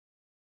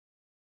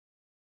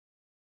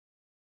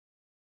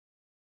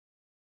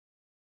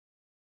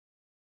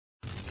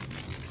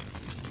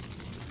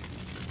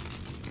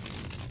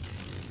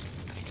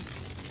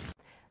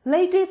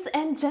Ladies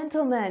and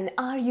gentlemen,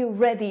 are you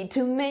ready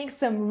to make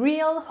some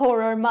real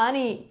horror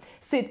money?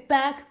 Sit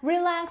back,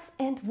 relax,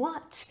 and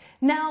watch.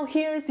 Now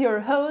here's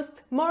your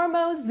host,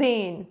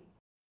 Mormozine.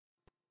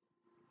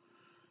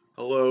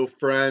 Hello,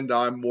 friend.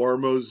 I'm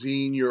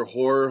Mormozine, your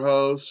horror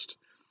host.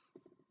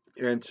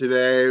 And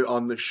today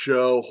on the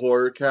show,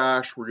 Horror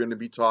Cash, we're going to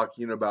be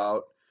talking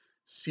about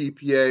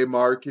CPA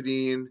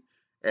marketing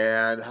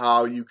and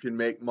how you can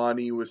make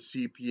money with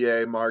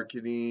CPA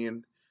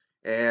marketing.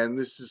 And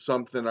this is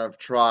something I've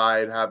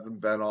tried, haven't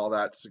been all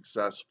that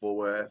successful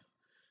with,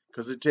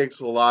 because it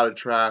takes a lot of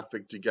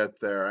traffic to get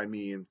there. I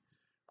mean,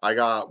 I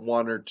got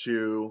one or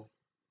two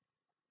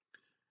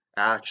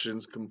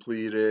actions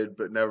completed,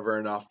 but never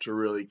enough to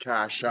really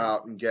cash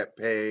out and get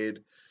paid.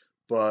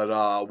 But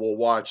we'll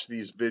watch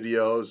these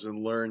videos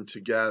and learn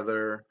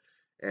together,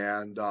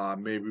 and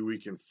maybe we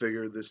can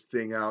figure this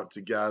thing out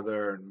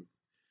together and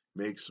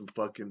make some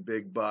fucking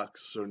big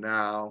bucks. So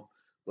now,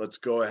 let's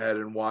go ahead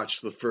and watch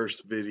the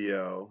first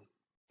video.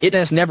 It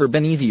has never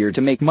been easier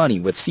to make money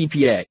with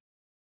CPA.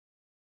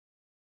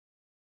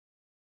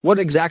 What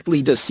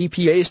exactly does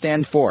CPA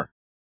stand for?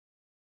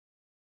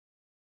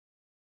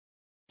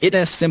 It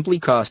is simply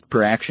cost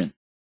per action.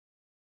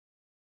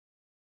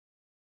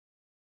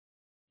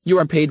 You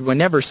are paid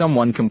whenever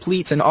someone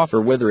completes an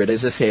offer, whether it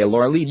is a sale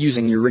or a lead,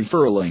 using your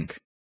referral link.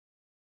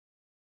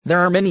 There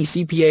are many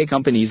CPA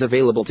companies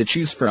available to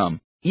choose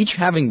from, each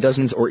having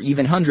dozens or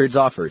even hundreds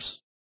of offers.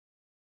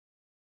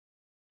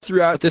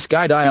 Throughout this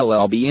guide,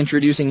 I'll be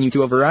introducing you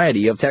to a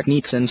variety of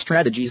techniques and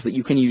strategies that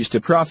you can use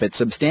to profit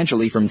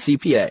substantially from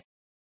CPA.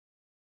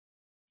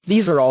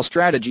 These are all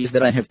strategies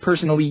that I have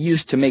personally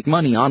used to make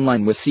money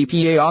online with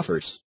CPA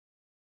offers.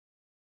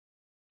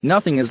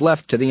 Nothing is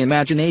left to the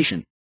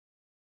imagination.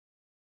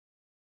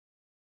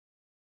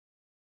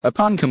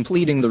 Upon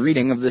completing the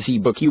reading of this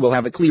ebook, you will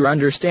have a clear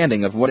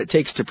understanding of what it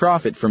takes to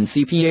profit from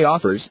CPA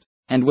offers,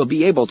 and will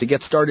be able to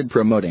get started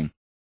promoting.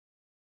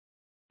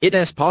 It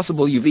is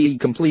possible you've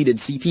completed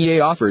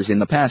CPA offers in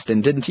the past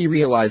and didn't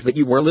realize that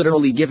you were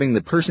literally giving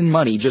the person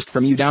money just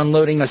from you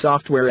downloading a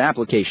software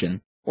application,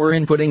 or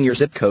inputting your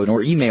zip code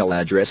or email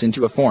address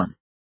into a form.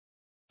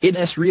 It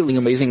is really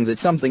amazing that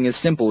something as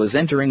simple as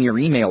entering your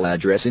email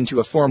address into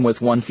a form with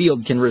one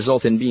field can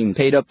result in being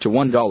paid up to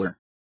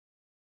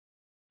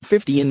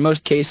 $1.50 in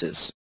most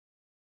cases.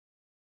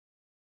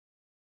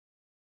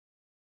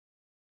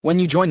 When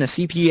you join a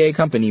CPA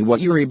company, what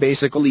you're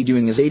basically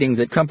doing is aiding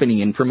that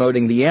company in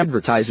promoting the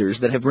advertisers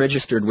that have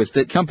registered with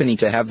that company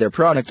to have their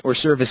product or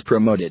service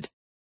promoted.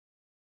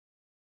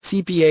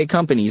 CPA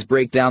companies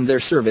break down their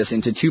service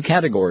into two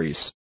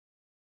categories.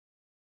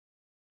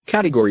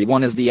 Category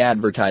 1 is the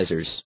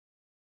advertisers.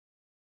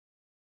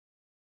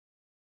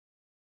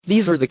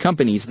 These are the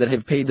companies that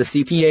have paid the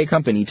CPA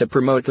company to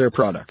promote their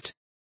product.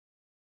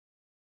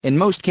 In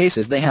most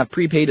cases, they have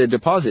prepaid a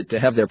deposit to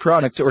have their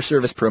product or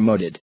service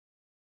promoted.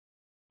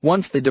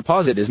 Once the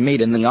deposit is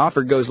made and the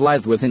offer goes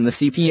live within the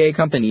CPA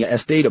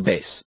company's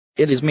database,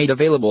 it is made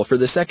available for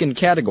the second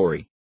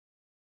category.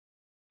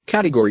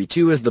 Category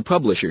 2 is the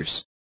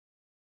publishers.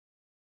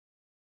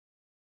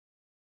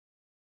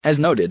 As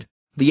noted,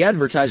 the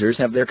advertisers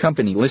have their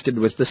company listed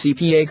with the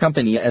CPA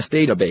company's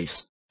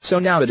database, so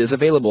now it is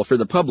available for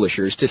the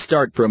publishers to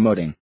start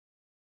promoting.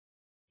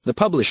 The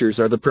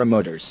publishers are the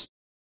promoters.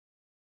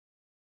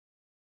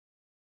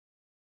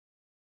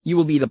 You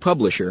will be the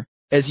publisher,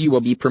 as you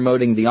will be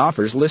promoting the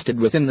offers listed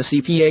within the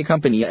CPA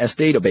company's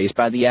database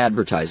by the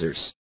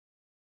advertisers.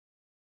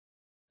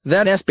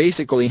 That is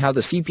basically how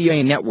the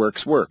CPA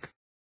networks work.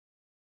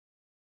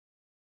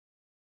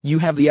 You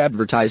have the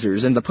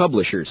advertisers and the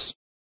publishers.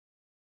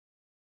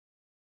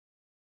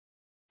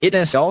 It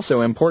is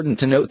also important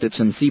to note that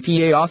some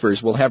CPA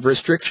offers will have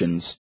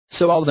restrictions,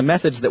 so all the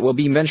methods that will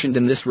be mentioned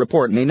in this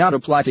report may not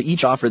apply to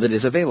each offer that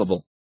is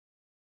available.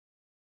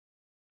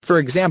 For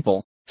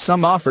example,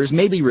 some offers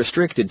may be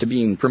restricted to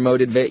being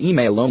promoted via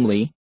email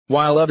only,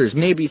 while others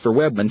may be for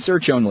web and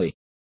search only.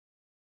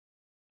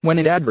 When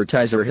an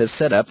advertiser has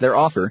set up their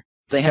offer,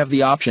 they have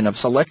the option of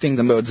selecting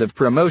the modes of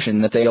promotion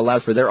that they allow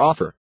for their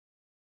offer.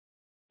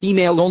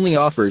 Email-only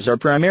offers are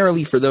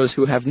primarily for those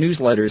who have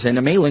newsletters and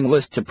a mailing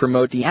list to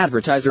promote the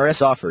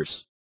advertiser's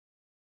offers,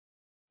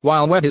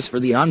 while web is for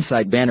the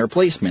on-site banner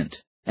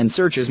placement, and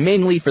search is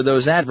mainly for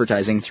those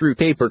advertising through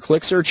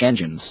pay-per-click search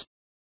engines.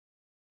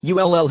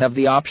 You'll have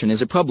the option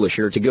as a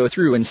publisher to go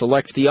through and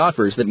select the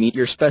offers that meet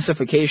your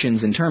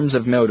specifications in terms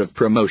of mode of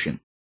promotion.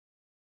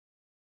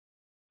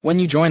 When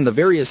you join the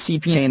various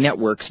CPA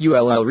networks,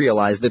 you'll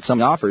realize that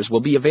some offers will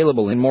be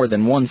available in more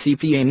than one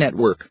CPA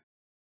network.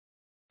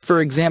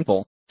 For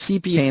example,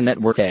 CPA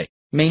Network A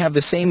may have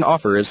the same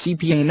offer as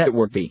CPA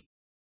Network B.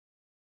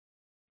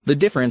 The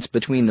difference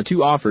between the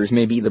two offers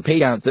may be the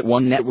payout that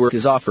one network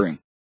is offering.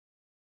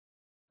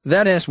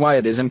 That is why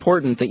it is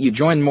important that you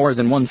join more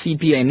than one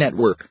CPA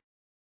network.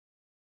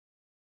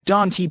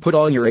 Don't put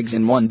all your eggs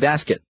in one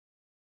basket.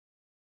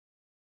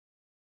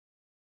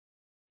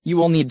 You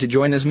will need to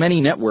join as many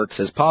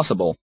networks as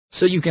possible,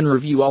 so you can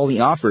review all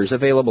the offers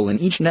available in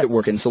each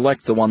network and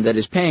select the one that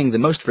is paying the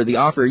most for the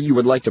offer you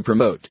would like to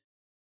promote.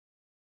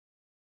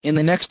 In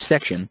the next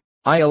section,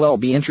 I'll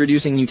be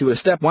introducing you to a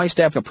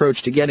step-by-step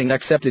approach to getting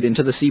accepted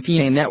into the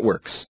CPA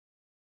networks.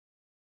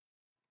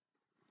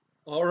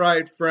 All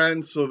right,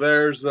 friends, so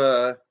there's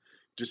a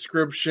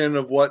description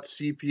of what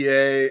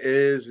CPA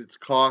is. It's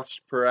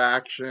cost per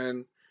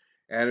action,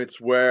 and it's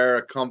where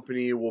a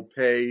company will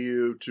pay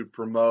you to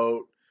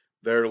promote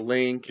their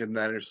link, and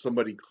then if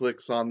somebody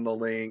clicks on the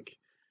link,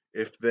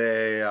 if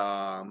they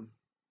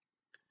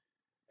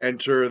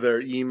enter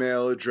their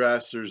email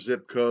address or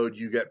zip code,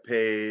 you get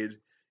paid.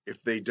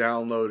 If they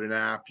download an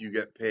app, you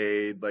get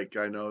paid. Like,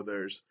 I know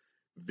there's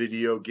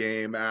video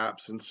game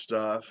apps and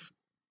stuff.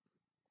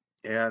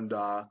 And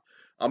I'm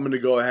going to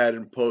go ahead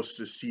and post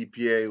a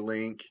CPA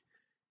link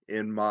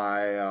in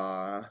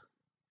my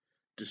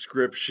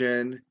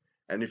description.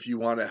 And if you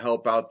want to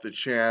help out the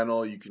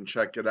channel, you can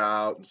check it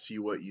out and see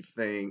what you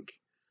think.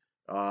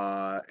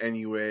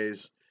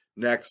 Anyways,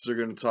 next they're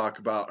going to talk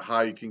about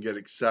how you can get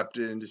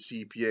accepted into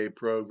CPA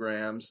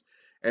programs.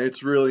 And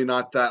it's really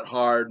not that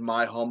hard.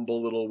 My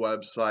humble little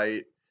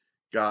website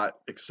got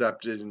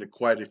accepted into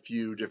quite a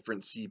few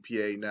different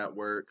CPA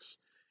networks.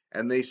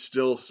 And they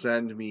still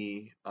send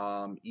me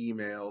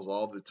emails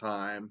all the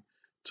time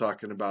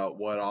talking about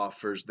what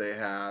offers they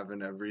have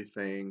and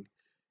everything.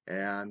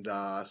 And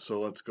so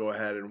let's go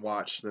ahead and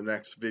watch the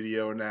next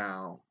video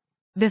now.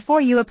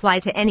 Before you apply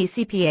to any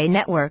CPA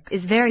network,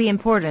 it's very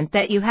important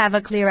that you have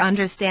a clear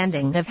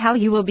understanding of how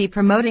you will be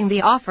promoting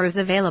the offers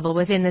available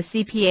within the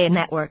CPA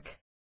network.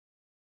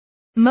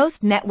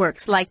 Most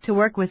networks like to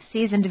work with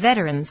seasoned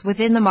veterans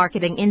within the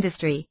marketing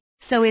industry,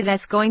 so it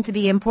is going to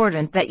be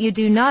important that you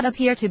do not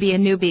appear to be a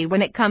newbie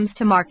when it comes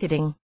to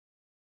marketing.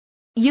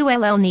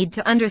 You'll need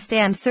to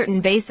understand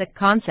certain basic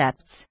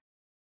concepts.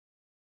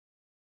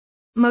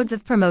 Modes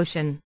of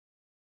promotion.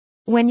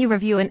 When you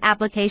review an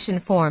application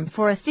form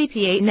for a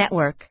CPA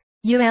network,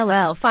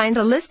 you'll find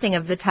a listing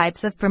of the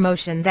types of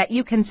promotion that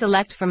you can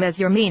select from as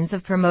your means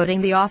of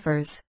promoting the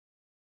offers.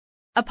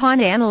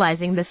 Upon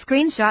analyzing the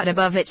screenshot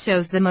above, it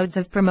shows the modes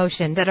of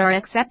promotion that are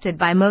accepted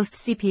by most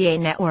CPA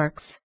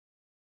networks.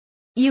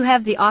 You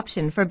have the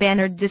option for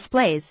bannered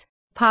displays,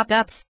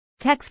 pop-ups,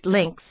 text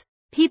links,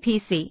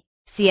 PPC,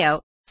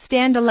 CO,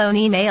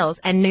 standalone emails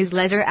and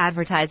newsletter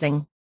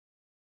advertising.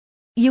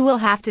 You will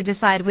have to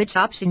decide which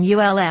option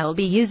you'll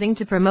be using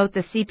to promote the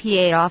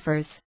CPA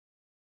offers.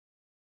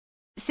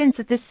 Since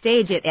at this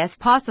stage it is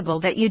possible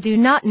that you do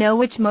not know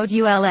which mode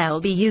you'll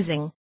be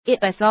using, it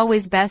is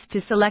always best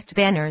to select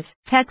banners,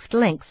 text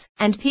links,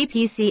 and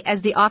PPC as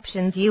the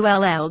options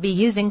you'll be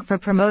using for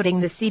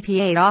promoting the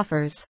CPA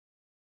offers.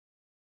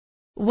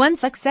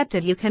 Once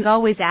accepted, you can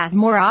always add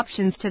more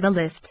options to the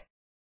list.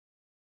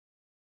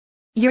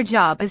 Your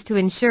job is to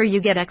ensure you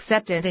get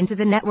accepted into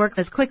the network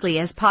as quickly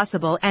as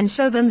possible and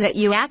show them that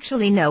you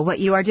actually know what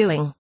you are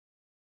doing.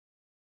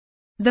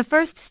 The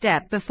first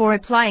step before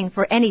applying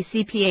for any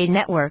CPA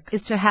network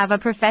is to have a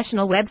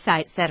professional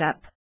website set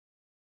up.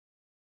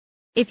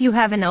 If you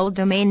have an old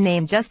domain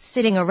name just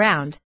sitting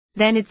around,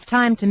 then it's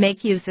time to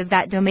make use of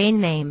that domain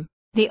name.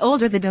 The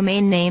older the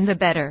domain name, the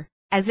better,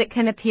 as it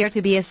can appear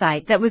to be a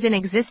site that was in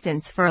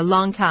existence for a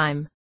long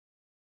time.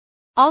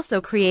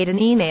 Also create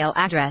an email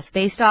address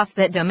based off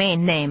that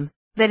domain name,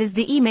 that is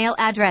the email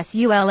address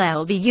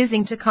you'll be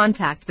using to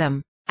contact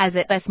them, as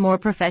it is more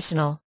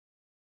professional.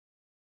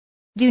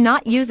 Do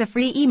not use a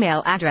free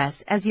email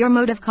address as your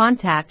mode of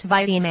contact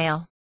via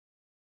email.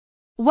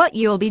 What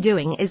you'll be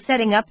doing is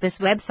setting up this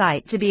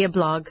website to be a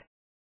blog.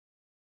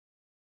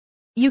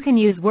 You can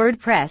use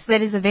WordPress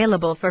that is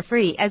available for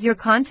free as your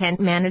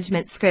content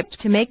management script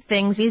to make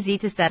things easy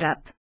to set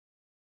up.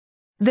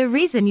 The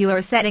reason you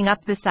are setting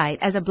up the site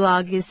as a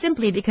blog is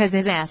simply because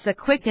it is a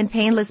quick and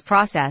painless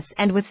process,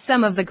 and with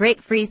some of the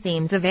great free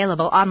themes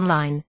available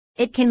online,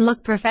 it can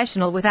look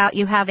professional without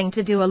you having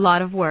to do a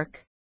lot of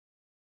work.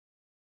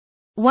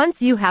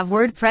 Once you have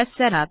WordPress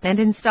set up and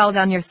installed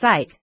on your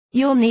site,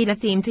 you'll need a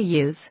theme to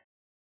use.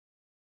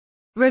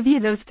 Review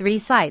those 3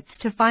 sites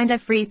to find a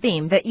free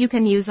theme that you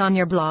can use on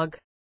your blog.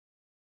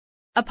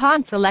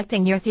 Upon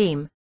selecting your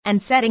theme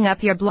and setting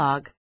up your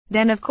blog,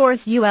 then of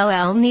course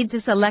you'll need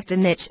to select a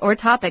niche or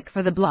topic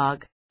for the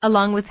blog,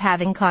 along with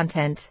having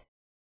content.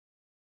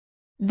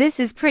 This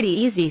is pretty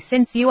easy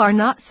since you are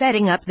not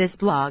setting up this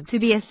blog to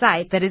be a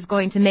site that is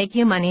going to make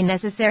you money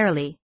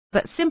necessarily,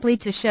 but simply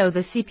to show the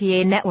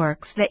CPA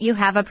networks that you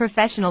have a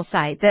professional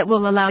site that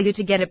will allow you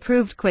to get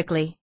approved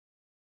quickly.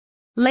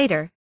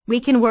 Later, we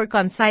can work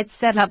on sites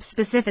set up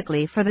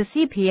specifically for the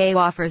CPA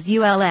offers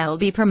you'll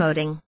be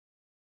promoting.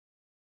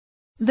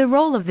 The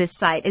role of this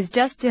site is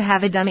just to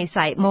have a dummy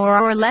site more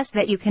or less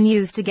that you can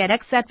use to get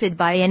accepted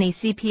by any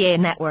CPA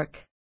network.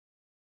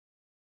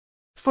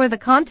 For the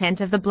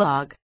content of the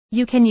blog,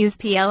 you can use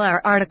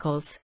PLR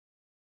articles.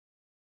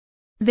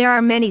 There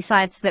are many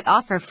sites that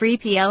offer free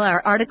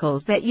PLR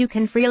articles that you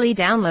can freely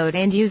download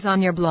and use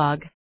on your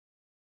blog.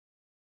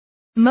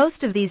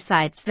 Most of these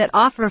sites that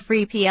offer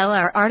free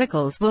PLR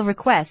articles will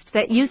request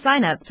that you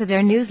sign up to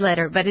their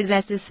newsletter, but it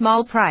is a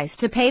small price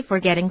to pay for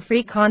getting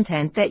free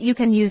content that you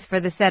can use for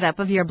the setup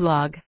of your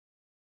blog.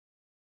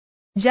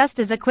 Just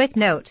as a quick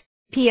note,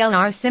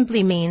 PLR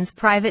simply means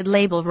private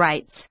label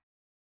rights.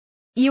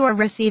 You are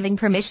receiving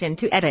permission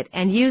to edit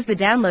and use the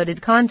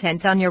downloaded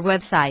content on your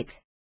website.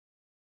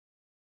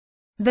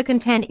 The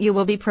content you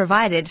will be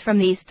provided from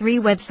these 3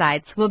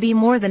 websites will be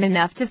more than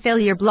enough to fill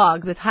your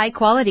blog with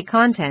high-quality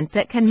content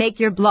that can make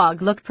your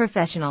blog look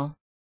professional.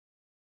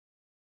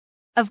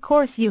 Of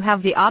course, you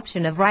have the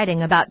option of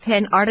writing about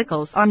 10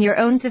 articles on your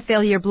own to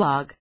fill your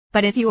blog,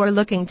 but if you are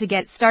looking to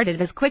get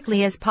started as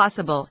quickly as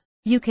possible,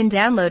 you can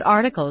download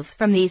articles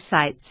from these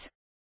sites.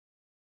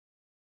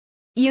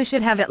 You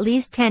should have at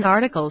least 10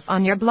 articles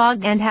on your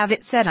blog and have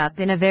it set up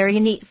in a very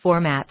neat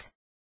format.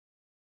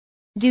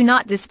 Do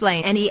not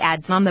display any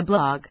ads on the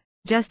blog,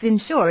 just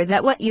ensure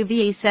that what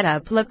you've set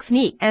up looks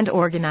neat and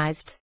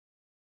organized.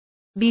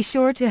 Be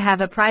sure to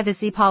have a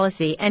privacy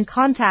policy and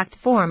contact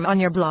form on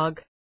your blog.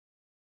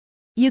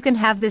 You can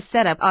have this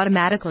set up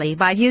automatically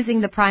by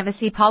using the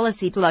Privacy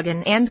Policy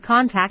plugin and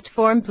Contact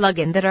Form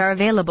plugin that are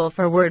available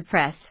for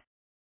WordPress.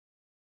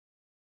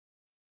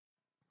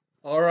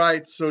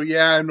 Alright, so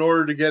yeah, in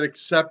order to get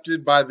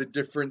accepted by the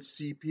different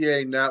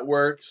CPA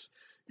networks,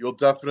 you'll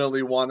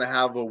definitely want to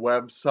have a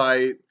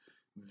website.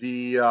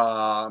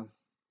 The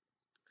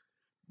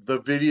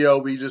video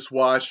we just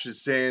watched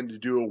is saying to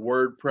do a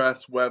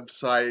WordPress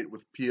website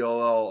with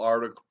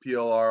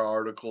PLR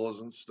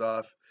articles and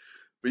stuff.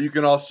 But you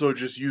can also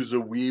just use a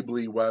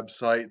Weebly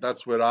website.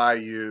 That's what I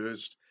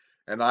used,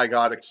 and I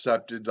got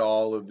accepted to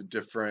all of the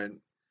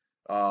different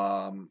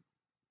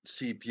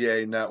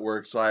CPA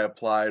networks I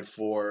applied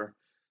for.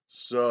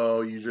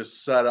 So you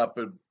just set up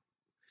a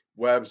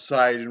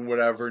website in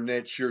whatever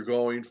niche you're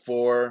going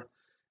for,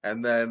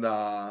 and then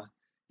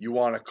you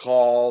want to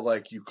call,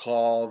 like you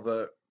call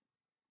the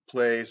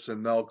place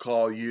and they'll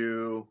call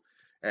you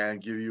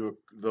and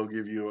they'll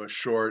give you a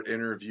short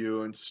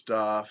interview and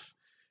stuff,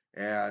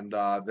 and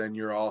then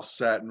you're all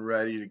set and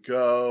ready to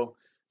go.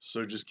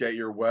 So just get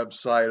your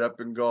website up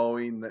and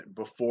going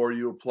before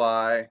you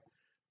apply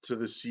to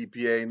the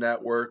CPA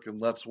network, and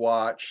let's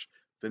watch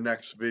the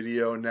next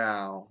video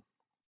now.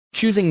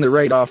 Choosing the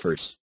right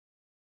offers.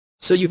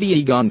 So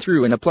you've gone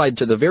through and applied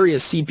to the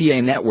various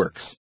CPA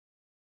networks.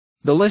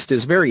 The list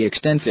is very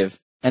extensive,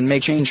 and may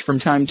change from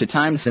time to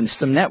time since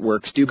some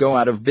networks do go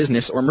out of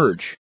business or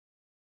merge.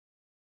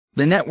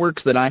 The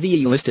networks that I've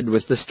listed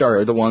with the star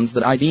are the ones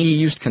that I've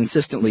used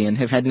consistently and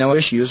have had no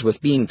issues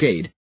with being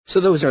paid, so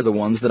those are the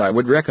ones that I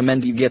would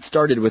recommend you get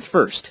started with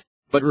first.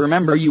 But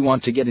remember, you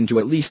want to get into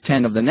at least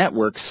 10 of the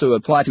networks, so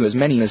apply to as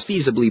many as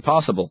feasibly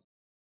possible.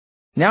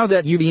 Now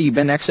that you've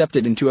been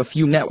accepted into a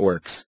few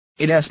networks,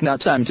 it's now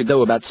time to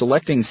go about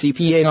selecting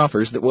CPA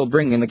offers that will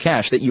bring in the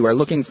cash that you are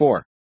looking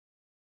for.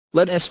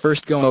 Let us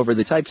first go over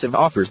the types of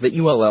offers that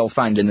you'll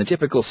find in the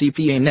typical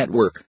CPA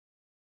network.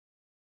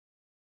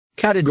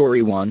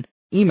 Category 1,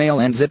 Email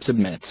and Zip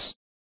Submits.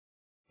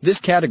 This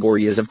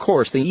category is of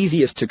course the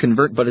easiest to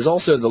convert but is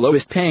also the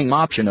lowest paying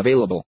option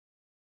available.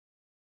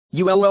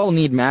 You'll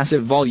need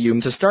massive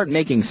volume to start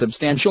making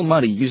substantial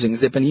money using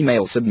Zip and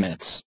email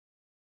submits.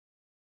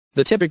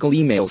 The typical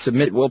email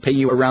submit will pay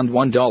you around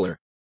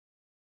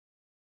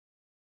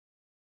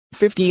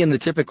 $1.50 and the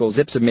typical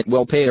Zip submit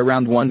will pay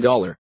around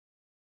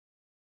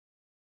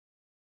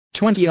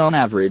 $1.20 on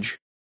average.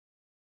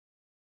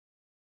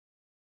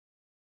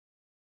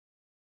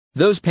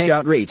 Those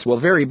payout rates will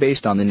vary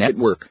based on the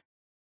network.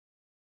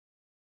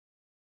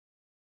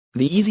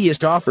 The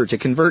easiest offer to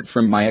convert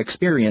from my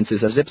experience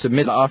is a Zip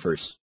submit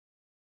offers.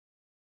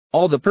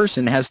 All the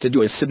person has to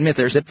do is submit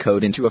their zip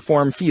code into a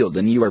form field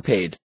and you are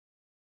paid.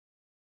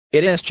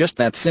 It is just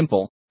that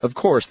simple. Of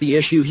course, the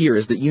issue here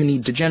is that you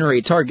need to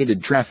generate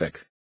targeted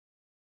traffic.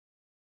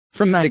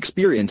 From my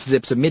experience,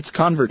 Zip submits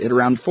convert at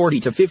around 40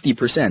 to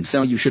 50%,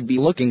 so you should be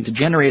looking to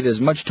generate as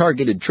much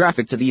targeted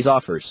traffic to these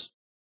offers.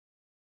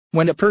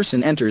 When a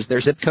person enters their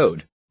zip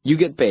code, you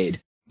get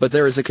paid, but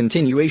there is a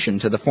continuation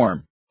to the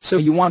form, so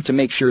you want to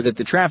make sure that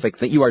the traffic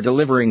that you are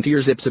delivering to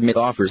your Zip submit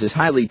offers is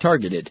highly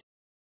targeted.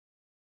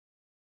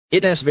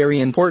 It is very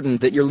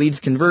important that your leads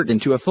convert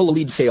into a full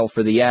lead sale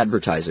for the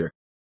advertiser.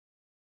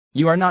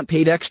 You are not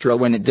paid extra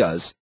when it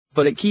does,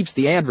 but it keeps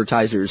the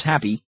advertisers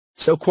happy,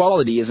 so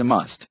quality is a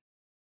must.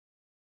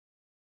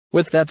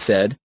 With that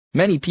said,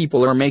 many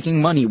people are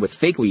making money with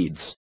fake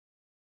leads.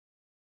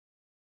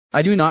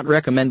 I do not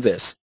recommend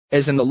this,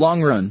 as in the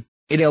long run,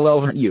 it'll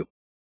hurt you.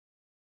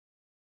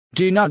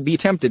 Do not be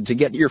tempted to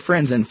get your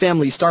friends and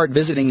family start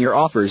visiting your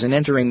offers and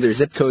entering their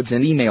zip codes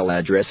and email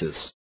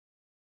addresses.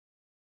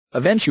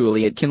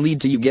 Eventually it can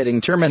lead to you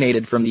getting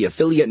terminated from the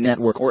affiliate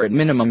network or at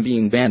minimum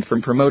being banned from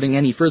promoting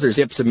any further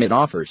Zip submit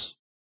offers.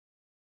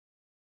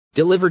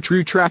 Deliver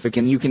true traffic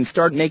and you can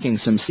start making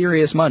some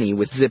serious money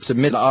with Zip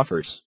submit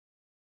offers.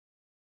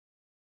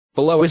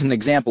 Below is an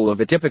example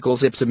of a typical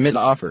Zip submit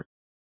offer.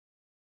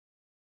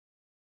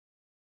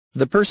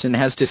 The person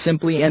has to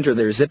simply enter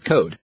their zip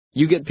code,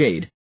 you get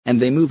paid, and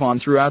they move on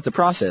throughout the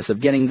process of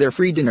getting their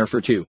free dinner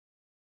for two.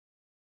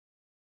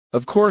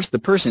 Of course, the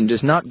person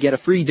does not get a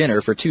free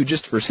dinner for two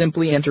just for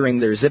simply entering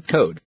their zip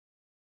code.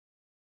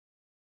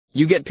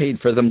 You get paid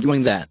for them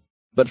doing that,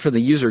 but for the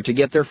user to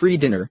get their free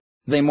dinner,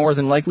 they more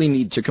than likely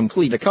need to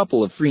complete a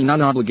couple of free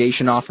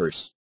non-obligation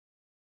offers.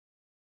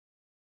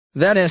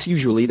 That's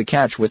usually the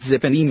catch with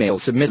Zip and email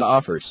submit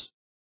offers.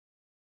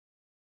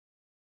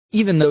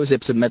 Even though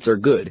Zip submits are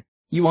good,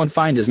 you won't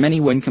find as many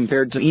when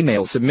compared to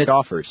email submit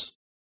offers.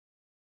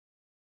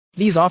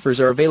 These offers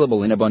are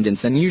available in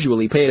abundance and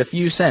usually pay a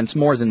few cents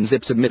more than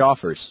Zip submit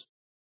offers.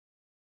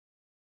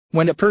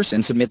 When a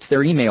person submits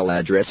their email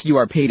address, you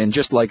are paid, and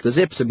just like the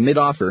Zip submit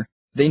offer,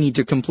 they need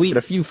to complete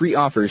a few free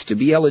offers to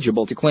be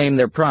eligible to claim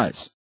their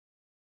prize.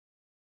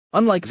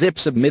 Unlike Zip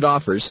submit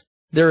offers,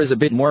 there is a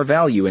bit more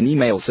value in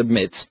email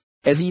submits,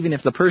 as even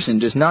if the person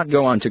does not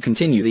go on to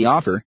continue the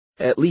offer,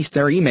 at least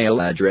their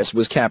email address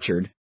was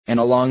captured, and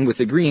along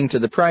with agreeing to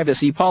the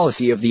privacy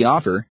policy of the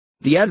offer,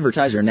 the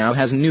advertiser now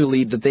has a new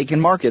lead that they can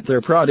market their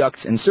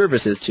products and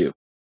services to.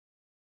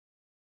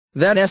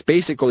 That's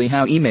basically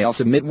how email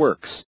submit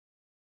works.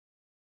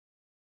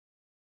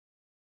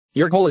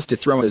 Your goal is to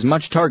throw as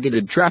much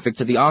targeted traffic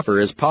to the offer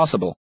as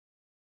possible.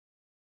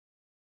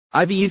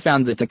 I've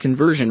found that the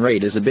conversion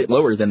rate is a bit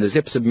lower than the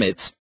Zip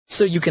submits,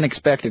 so you can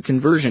expect a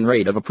conversion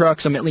rate of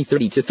approximately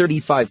 30 to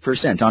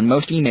 35% on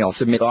most email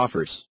submit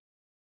offers.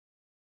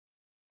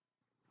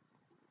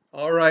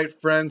 All right,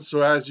 friends,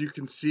 so as you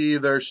can see,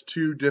 there's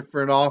two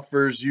different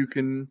offers you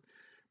can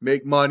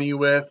make money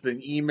with: an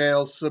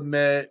email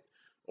submit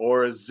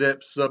or a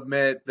Zip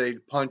submit. They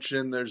punch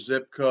in their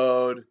zip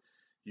code,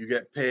 you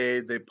get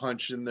paid. They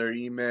punch in their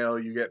email,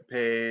 you get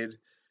paid.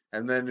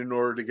 And then in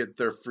order to get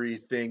their free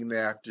thing, they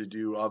have to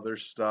do other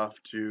stuff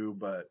too.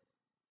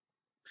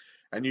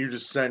 And you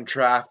just send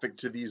traffic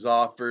to these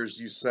offers.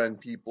 You send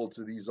people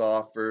to these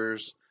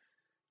offers,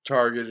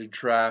 targeted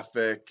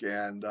traffic,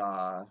 and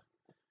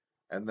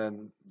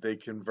then they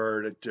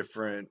convert at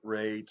different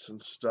rates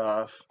and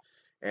stuff.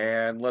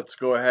 And let's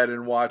go ahead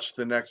and watch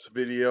the next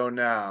video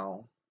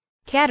now.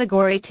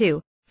 Category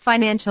 2,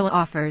 Financial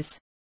Offers.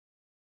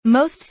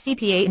 Most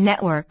CPA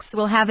networks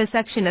will have a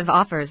section of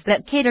offers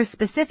that cater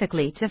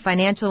specifically to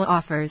financial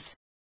offers.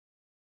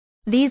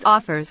 These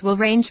offers will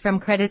range from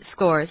credit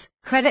scores,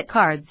 credit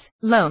cards,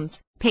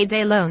 loans,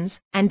 payday loans,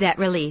 and debt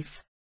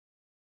relief.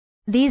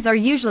 These are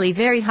usually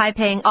very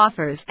high-paying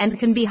offers and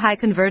can be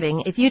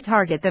high-converting if you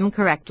target them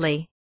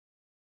correctly.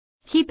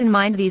 Keep in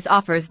mind these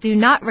offers do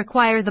not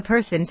require the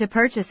person to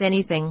purchase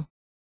anything.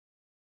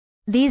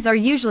 These are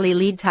usually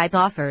lead-type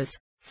offers,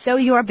 so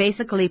you are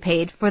basically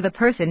paid for the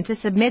person to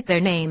submit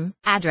their name,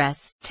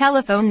 address,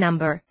 telephone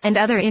number, and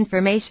other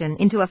information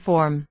into a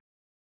form.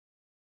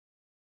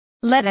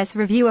 Let us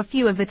review a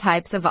few of the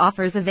types of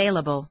offers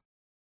available.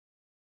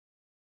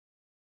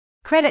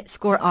 Credit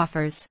score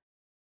offers.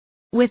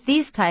 With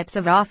these types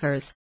of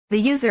offers, the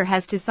user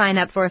has to sign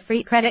up for a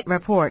free credit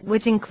report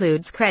which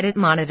includes credit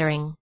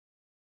monitoring.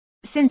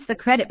 Since the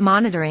credit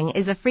monitoring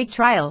is a free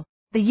trial,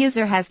 the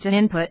user has to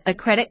input a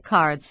credit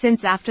card,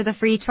 since after the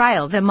free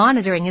trial the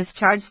monitoring is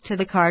charged to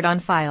the card on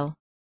file.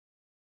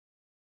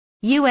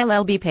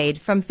 You'll be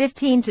paid from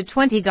 $15 to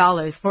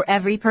 $20 for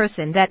every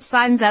person that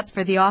signs up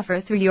for the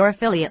offer through your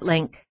affiliate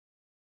link.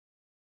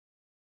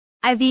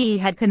 I've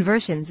had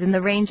conversions in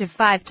the range of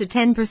 5 to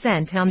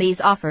 10% on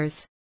these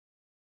offers.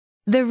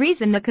 The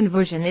reason the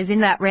conversion is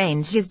in that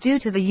range is due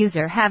to the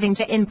user having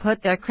to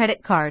input their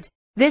credit card.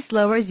 This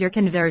lowers your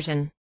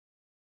conversion.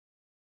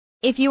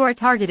 If you are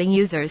targeting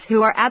users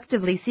who are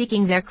actively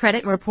seeking their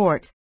credit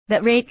report,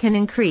 that rate can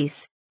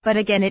increase, but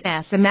again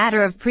it's a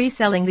matter of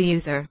pre-selling the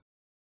user.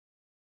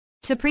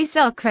 To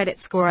pre-sell credit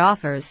score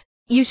offers,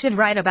 you should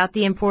write about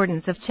the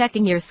importance of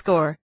checking your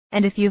score,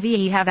 and if you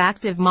have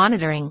active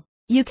monitoring,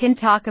 you can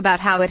talk about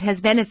how it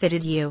has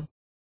benefited you.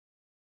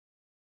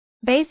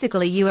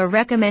 Basically, you are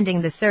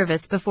recommending the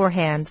service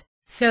beforehand,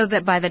 so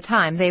that by the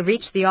time they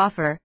reach the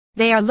offer,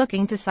 they are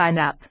looking to sign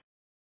up.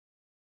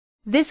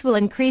 This will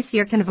increase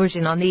your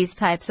conversion on these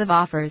types of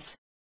offers.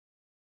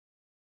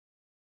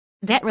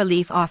 Debt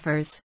relief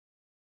offers.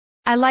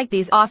 I like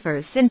these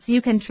offers since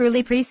you can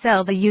truly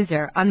pre-sell the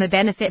user on the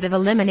benefit of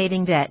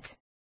eliminating debt.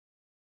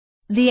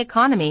 The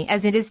economy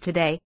as it is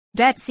today,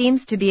 debt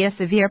seems to be a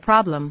severe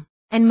problem,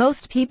 and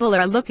most people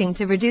are looking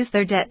to reduce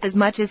their debt as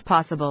much as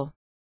possible.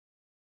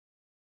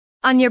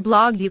 On your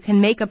blog you can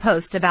make a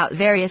post about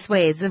various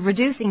ways of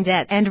reducing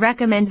debt and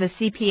recommend the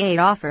CPA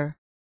offer.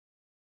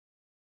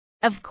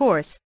 Of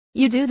course,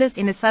 you do this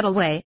in a subtle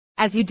way,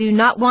 as you do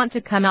not want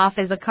to come off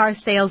as a car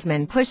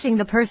salesman pushing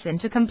the person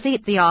to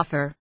complete the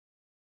offer.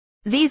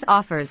 These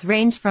offers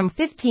range from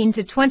 $15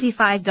 to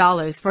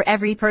 $25 for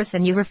every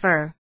person you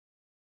refer.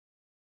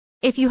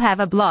 If you have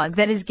a blog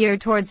that is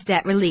geared towards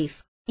debt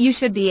relief, you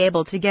should be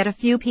able to get a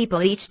few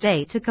people each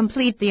day to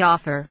complete the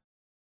offer.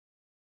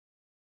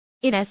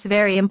 It is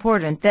very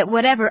important that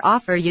whatever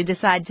offer you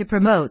decide to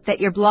promote,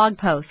 that your blog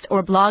post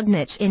or blog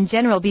niche in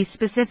general be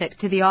specific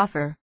to the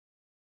offer.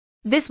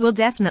 This will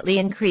definitely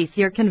increase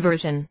your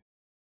conversion.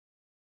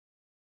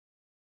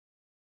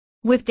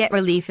 With debt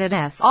relief, it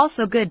is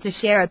also good to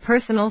share a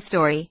personal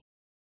story.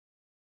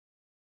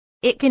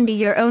 It can be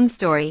your own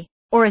story,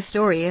 or a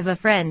story of a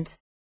friend.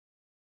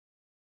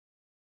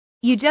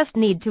 You just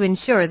need to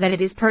ensure that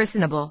it is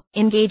personable,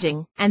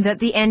 engaging, and that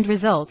the end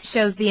result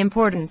shows the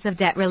importance of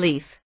debt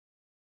relief.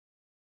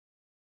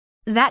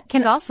 That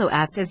can also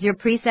act as your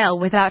pre-sale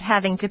without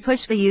having to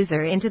push the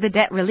user into the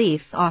debt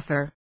relief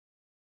offer.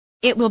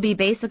 It will be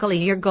basically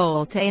your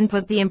goal to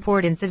input the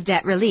importance of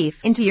debt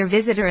relief into your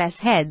visitor's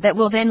head that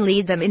will then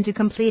lead them into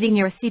completing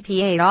your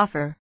CPA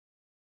offer.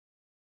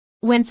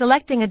 When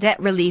selecting a debt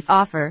relief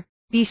offer,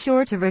 be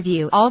sure to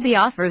review all the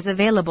offers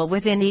available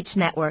within each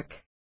network.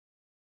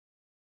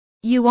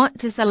 You want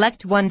to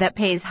select one that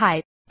pays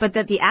high, but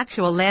that the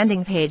actual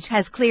landing page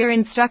has clear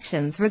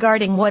instructions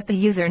regarding what the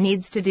user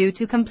needs to do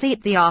to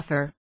complete the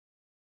offer.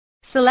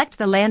 Select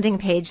the landing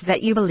page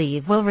that you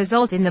believe will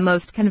result in the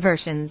most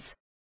conversions.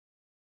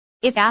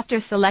 If after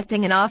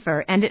selecting an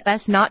offer and it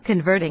is not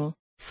converting,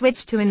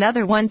 switch to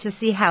another one to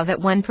see how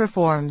that one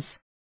performs.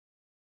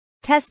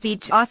 Test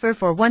each offer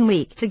for 1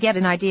 week to get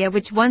an idea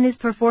which one is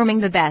performing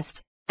the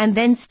best, and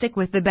then stick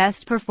with the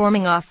best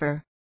performing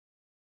offer.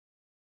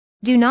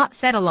 Do not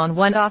settle on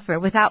one offer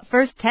without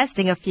first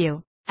testing a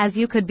few, as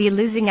you could be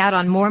losing out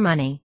on more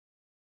money.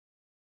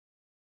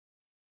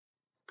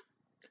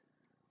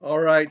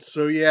 Alright,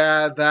 so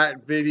yeah,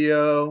 that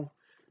video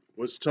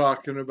was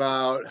talking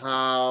about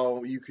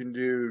how you can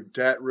do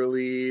debt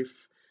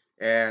relief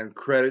and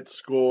credit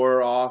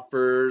score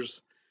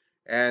offers,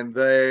 and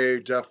they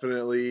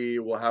definitely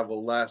will have a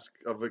less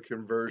of a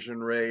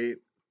conversion rate.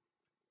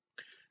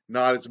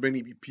 Not as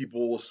many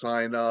people will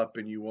sign up,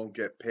 and you won't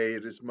get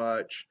paid as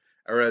much,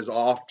 or as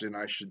often,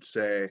 I should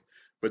say,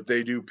 but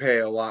they do pay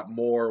a lot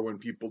more when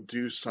people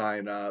do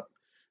sign up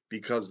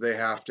because they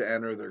have to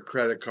enter their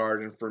credit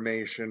card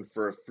information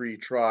for a free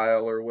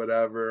trial or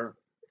whatever.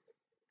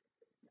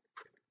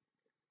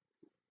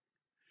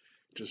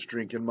 Just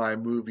drinking my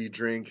movie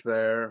drink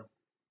there.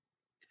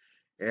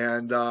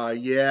 And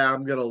yeah,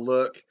 I'm going to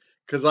look,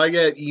 because I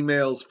get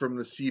emails from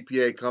the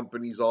CPA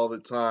companies all the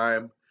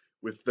time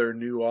with their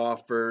new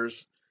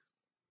offers.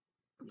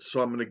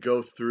 So I'm going to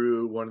go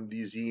through one of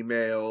these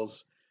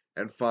emails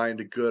and find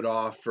a good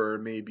offer,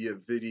 maybe a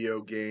video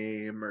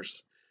game or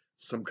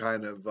some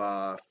kind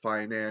of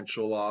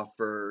financial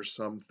offer or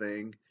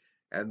something.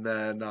 And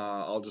then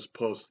I'll just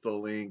post the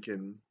link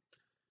in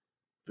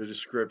the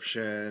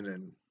description.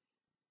 And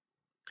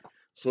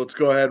so let's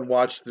go ahead and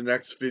watch the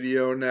next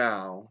video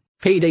now.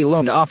 Payday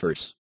loan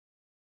offers.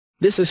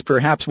 This is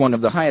perhaps one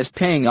of the highest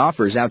paying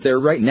offers out there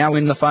right now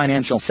in the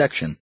financial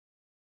section.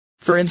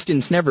 For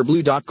instance,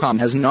 Neverblue.com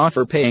has an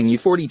offer paying you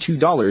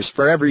 $42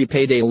 for every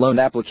payday loan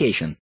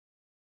application.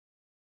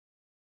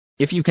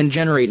 If you can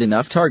generate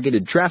enough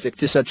targeted traffic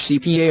to such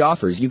CPA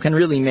offers, you can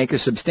really make a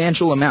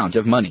substantial amount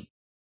of money.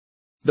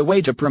 The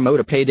way to promote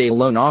a payday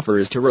loan offer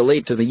is to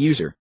relate to the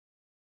user.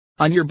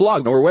 On your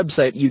blog or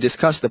website, you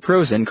discuss the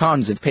pros and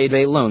cons of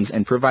payday loans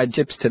and provide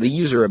tips to the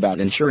user about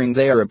ensuring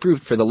they are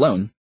approved for the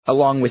loan,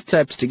 along with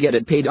tips to get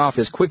it paid off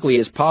as quickly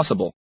as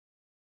possible.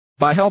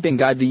 By helping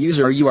guide the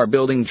user, you are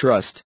building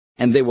trust,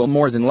 and they will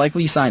more than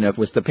likely sign up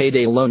with the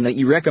payday loan that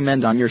you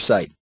recommend on your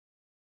site.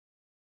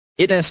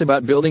 It is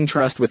about building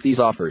trust with these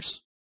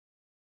offers.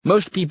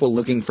 Most people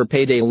looking for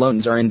payday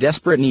loans are in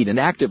desperate need and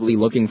actively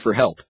looking for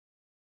help.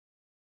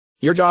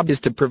 Your job is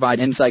to provide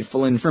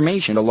insightful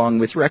information along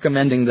with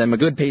recommending them a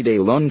good payday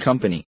loan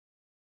company.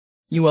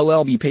 You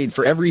will be paid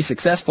for every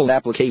successful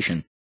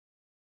application.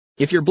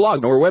 If your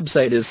blog or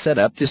website is set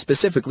up to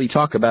specifically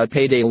talk about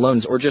payday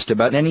loans or just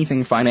about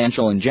anything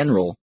financial in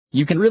general,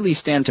 you can really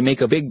stand to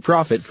make a big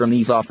profit from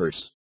these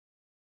offers.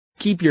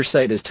 Keep your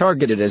site as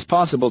targeted as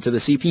possible to the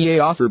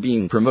CPA offer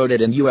being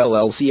promoted, and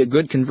you'll see a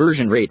good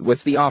conversion rate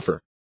with the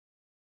offer.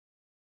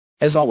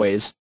 As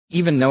always,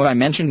 even though I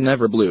mentioned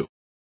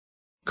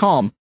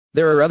Neverblue.com,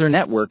 there are other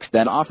networks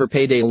that offer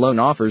payday loan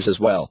offers as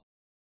well.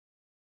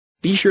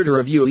 Be sure to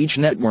review each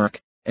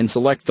network and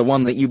select the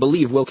one that you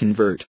believe will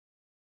convert.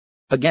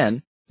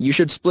 Again, you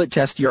should split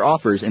test your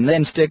offers and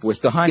then stick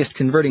with the highest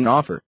converting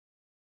offer.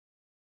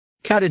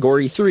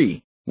 Category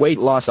 3, Weight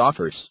Loss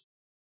Offers.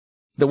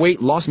 The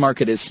weight loss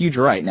market is huge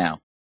right now.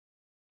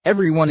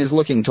 Everyone is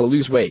looking to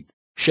lose weight,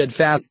 shed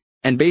fat,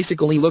 and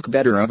basically look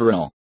better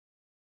overall.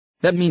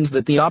 That means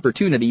that the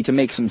opportunity to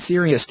make some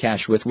serious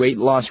cash with weight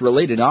loss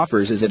related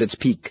offers is at its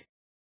peak.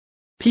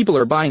 People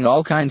are buying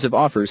all kinds of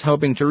offers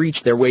hoping to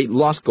reach their weight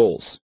loss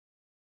goals.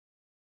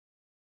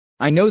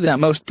 I know that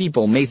most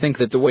people may think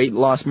that the weight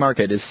loss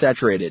market is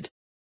saturated.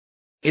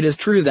 It is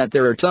true that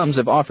there are tons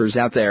of offers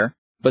out there,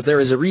 but there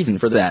is a reason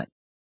for that.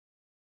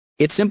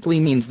 It simply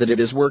means that it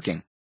is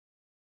working.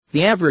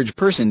 The average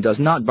person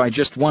does not buy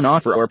just one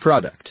offer or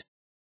product.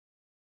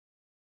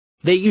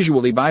 They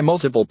usually buy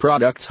multiple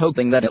products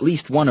hoping that at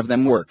least one of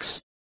them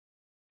works.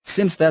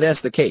 Since that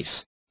is the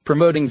case,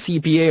 promoting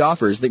CPA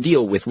offers that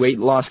deal with weight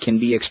loss can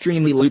be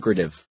extremely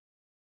lucrative.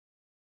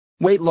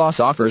 Weight loss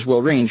offers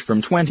will range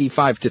from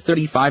 $25 to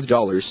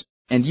 $35,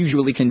 and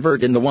usually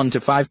convert in the 1 to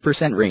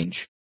 5%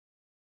 range.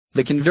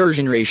 The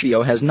conversion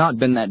ratio has not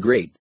been that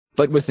great,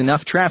 but with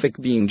enough traffic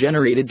being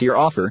generated to your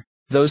offer,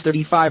 those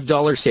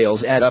 $35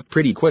 sales add up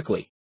pretty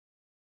quickly.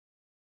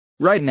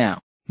 Right now,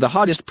 the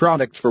hottest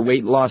product for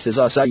weight loss is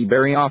acai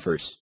berry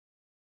offers.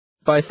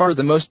 by far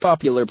the most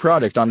popular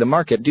product on the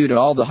market due to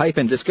all the hype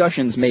and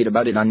discussions made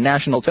about it on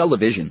national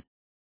television.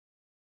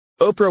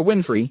 Oprah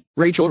Winfrey,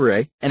 Rachel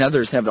Ray, and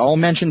others have all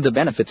mentioned the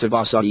benefits of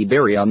acai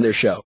berry on their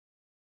show.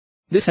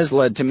 This has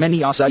led to many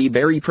acai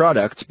berry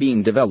products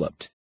being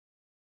developed.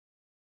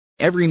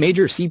 Every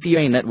major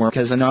CPA network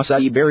has an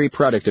acai berry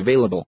product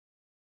available.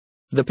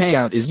 The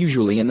payout is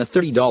usually in the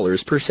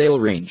 $30 per sale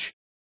range.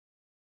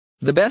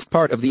 The best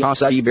part of the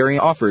acai berry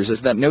offers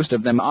is that most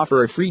of them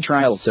offer a free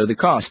trial, so the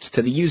cost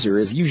to the user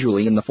is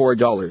usually in the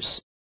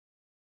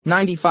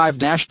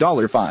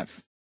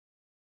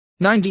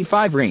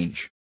 $4.95–$5.95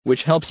 range,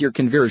 which helps your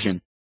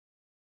conversion.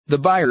 The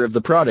buyer of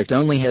the product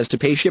only has to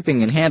pay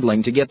shipping and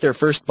handling to get their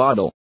first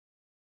bottle.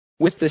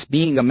 With this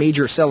being a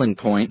major selling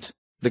point,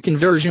 the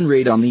conversion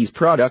rate on these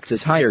products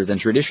is higher than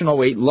traditional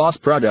weight loss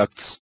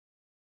products.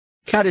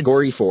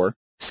 Category 4,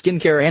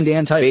 Skincare and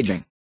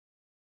Anti-Aging.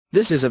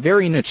 This is a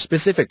very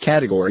niche-specific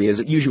category as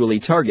it usually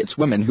targets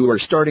women who are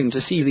starting to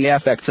see the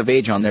effects of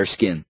age on their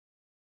skin.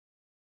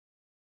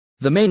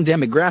 The main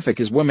demographic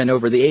is women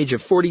over the age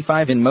of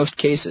 45 in most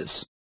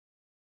cases.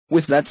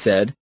 With that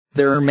said,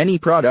 there are many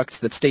products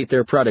that state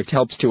their product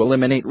helps to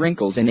eliminate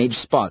wrinkles and age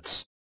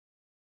spots.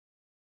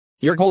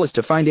 Your goal is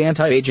to find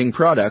anti-aging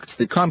products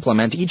that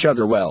complement each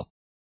other well.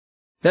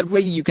 That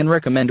way you can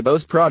recommend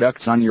both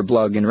products on your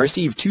blog and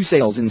receive 2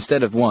 sales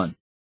instead of 1.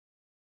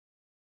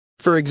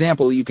 For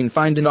example, you can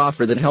find an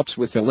offer that helps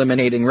with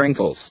eliminating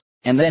wrinkles,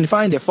 and then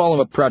find a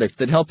follow-up product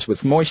that helps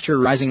with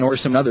moisturizing or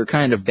some other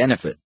kind of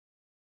benefit.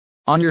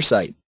 On your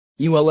site,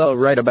 you will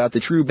write about the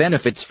true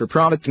benefits for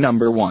product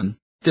number 1,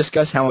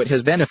 discuss how it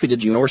has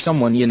benefited you or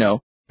someone you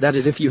know, that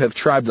is if you have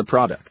tried the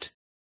product.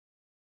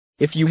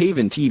 If you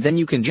haven't, then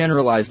you can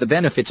generalize the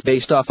benefits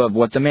based off of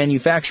what the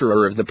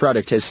manufacturer of the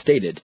product has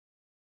stated.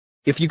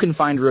 If you can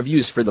find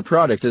reviews for the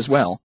product as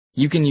well,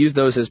 you can use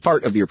those as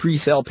part of your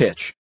pre-sale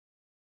pitch.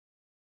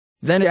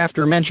 Then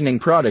after mentioning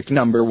product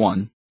number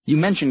 1, you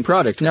mention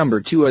product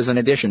number 2 as an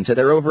addition to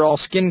their overall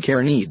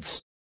skincare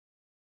needs.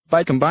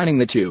 By combining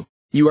the two,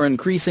 you are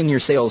increasing your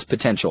sales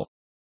potential.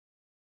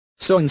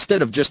 So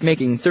instead of just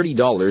making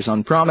 $30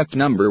 on product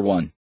number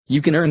 1,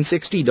 you can earn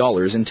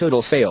 $60 in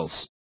total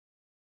sales.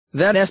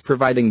 That is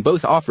providing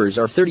both offers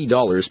are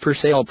 $30 per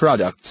sale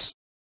products.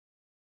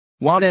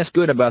 What is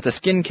good about the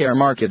skincare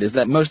market is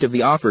that most of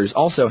the offers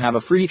also have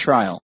a free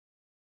trial.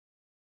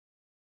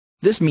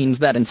 This means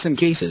that in some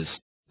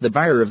cases, the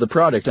buyer of the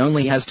product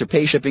only has to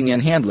pay shipping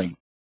and handling.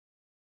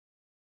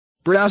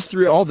 Browse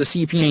through all the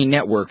CPA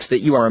networks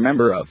that you are a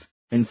member of,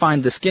 and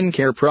find the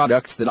skincare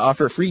products that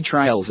offer free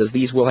trials, as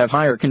these will have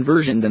higher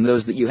conversion than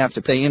those that you have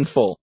to pay in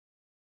full.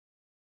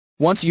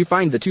 Once you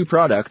find the 2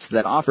 products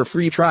that offer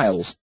free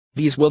trials,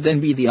 these will then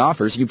be the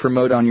offers you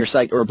promote on your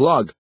site or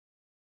blog.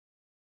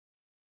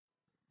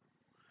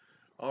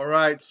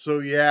 Alright, so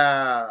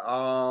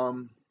yeah,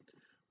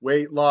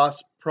 weight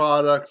loss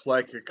products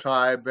like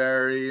acai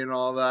berry and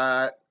all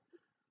that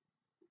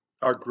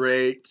are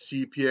great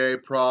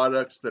CPA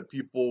products that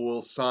people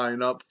will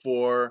sign up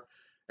for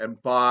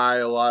and buy.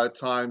 A lot of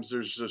times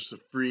there's just a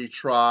free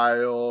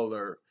trial,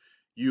 or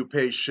you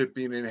pay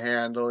shipping and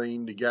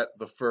handling to get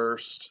the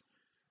first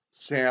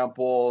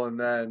sample, and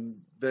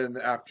then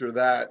after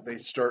that they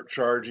start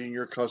charging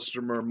your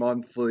customer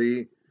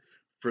monthly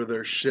for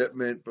their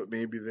shipment, but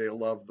maybe they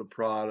love the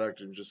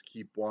product and just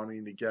keep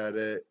wanting to get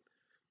it.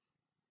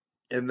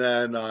 And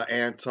then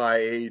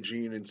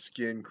anti-aging and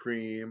skin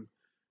cream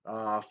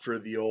for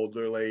the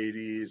older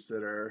ladies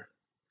that are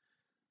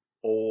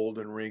old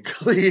and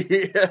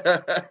wrinkly.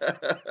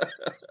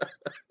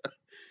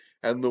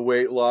 And the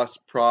weight loss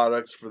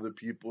products for the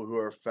people who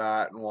are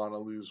fat and want to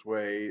lose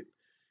weight.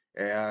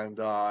 And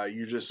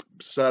you just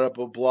set up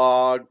a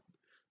blog,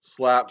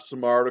 slap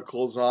some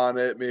articles on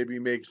it, maybe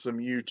make some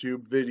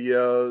YouTube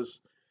videos.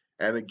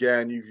 And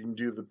again, you can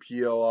do the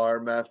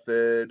PLR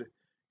method,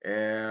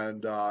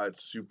 and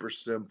it's super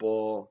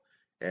simple.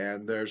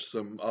 And there's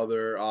some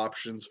other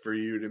options for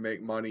you to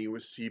make money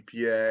with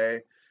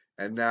CPA.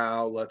 And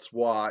now let's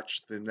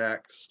watch the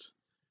next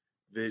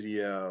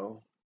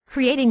video.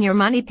 Creating your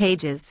money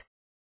pages.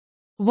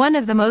 One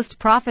of the most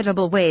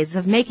profitable ways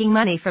of making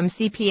money from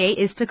CPA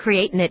is to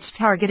create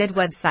niche-targeted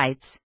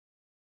websites.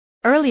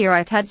 Earlier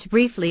I touched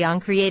briefly on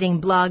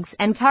creating blogs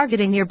and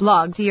targeting your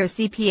blog to your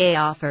CPA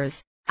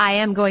offers. I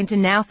am going to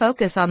now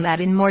focus on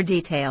that in more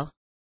detail.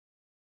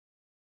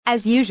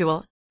 As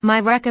usual, my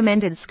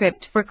recommended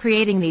script for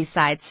creating these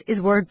sites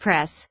is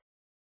WordPress.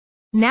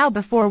 Now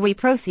before we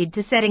proceed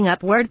to setting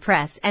up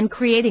WordPress and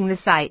creating the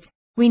site,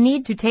 we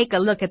need to take a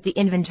look at the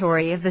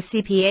inventory of the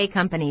CPA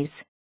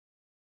companies.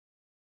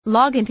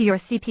 Log into your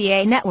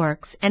CPA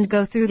networks and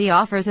go through the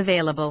offers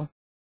available.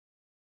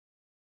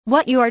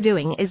 What you are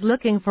doing is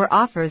looking for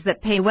offers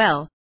that pay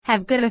well,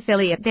 have good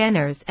affiliate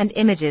banners and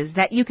images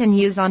that you can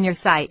use on your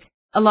site,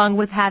 along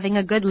with having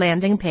a good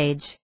landing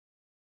page.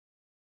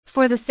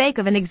 For the sake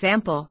of an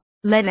example,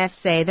 let us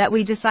say that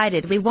we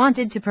decided we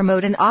wanted to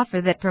promote an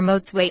offer that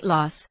promotes weight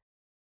loss.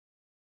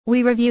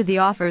 We review the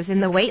offers in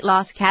the weight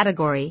loss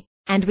category,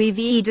 and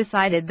we've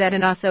decided that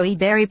an acai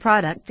berry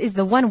product is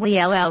the one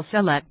we'll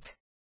select.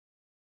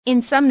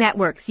 In some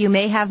networks you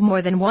may have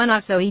more than one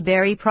also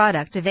eBerry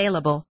product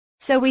available,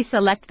 so we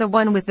select the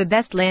one with the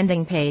best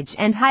landing page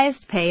and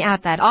highest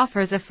payout that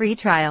offers a free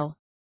trial.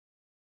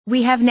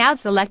 We have now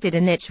selected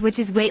a niche which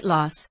is weight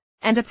loss,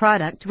 and a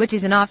product which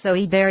is an also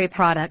eBerry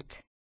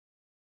product.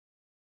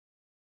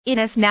 It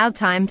is now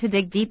time to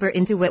dig deeper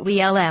into what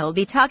we'll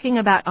be talking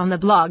about on the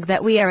blog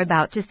that we are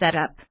about to set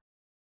up.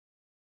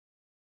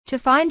 To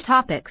find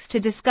topics to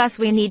discuss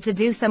we need to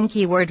do some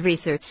keyword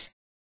research.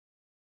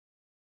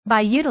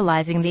 By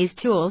utilizing these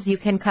tools you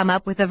can come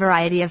up with a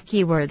variety of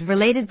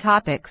keyword-related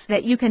topics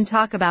that you can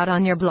talk about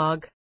on your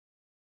blog.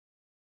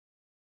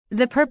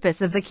 The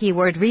purpose of the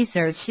keyword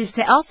research is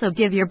to also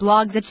give your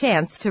blog the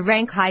chance to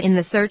rank high in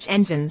the search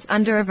engines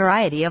under a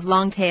variety of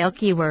long-tail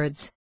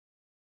keywords.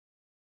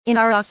 In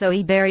our also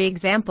eBerry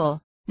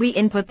example, we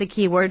input the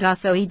keyword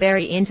also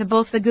eBerry into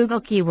both the Google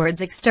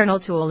Keywords external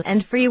tool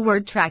and free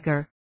word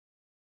tracker.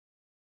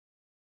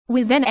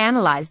 We then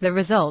analyze the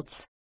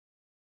results.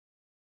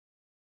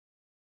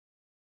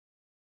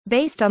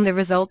 Based on the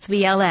results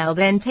we'll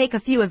then take a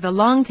few of the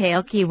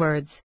long-tail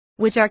keywords,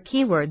 which are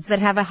keywords that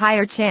have a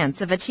higher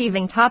chance of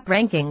achieving top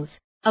rankings,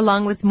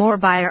 along with more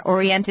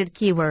buyer-oriented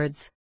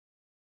keywords.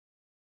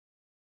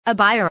 A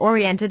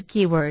buyer-oriented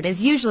keyword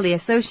is usually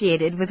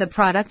associated with a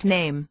product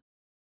name.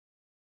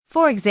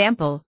 For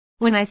example,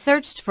 when I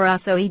searched for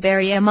also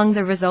eBerry, among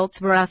the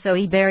results were also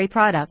eBerry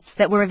products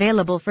that were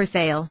available for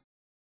sale.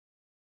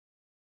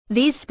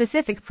 These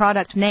specific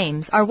product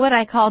names are what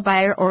I call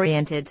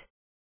buyer-oriented.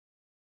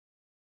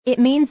 It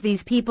means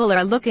these people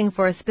are looking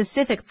for a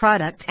specific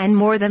product, and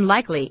more than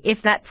likely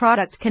if that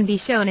product can be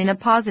shown in a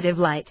positive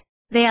light,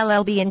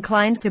 they'll be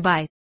inclined to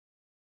buy.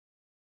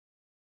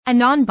 A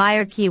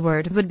non-buyer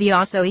keyword would be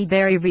also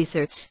eBerry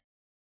research.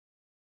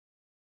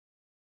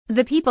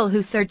 The people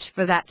who search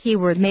for that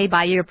keyword may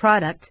buy your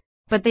product,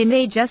 but they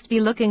may just be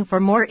looking for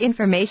more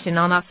information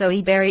on also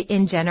eBerry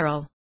in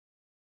general.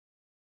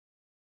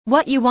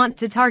 What you want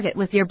to target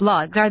with your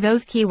blog are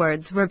those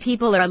keywords where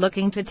people are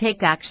looking to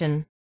take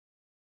action.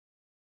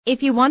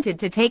 If you wanted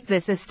to take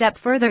this a step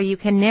further, you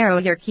can narrow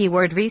your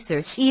keyword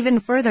research even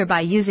further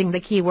by using the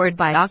keyword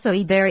by also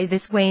eBerry.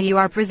 This way you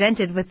are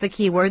presented with the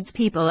keywords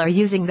people are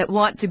using that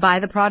want to buy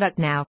the product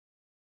now.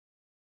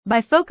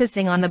 By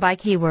focusing on the buy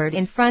keyword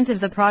in front of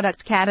the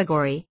product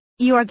category,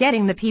 you are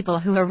getting the people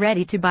who are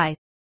ready to buy.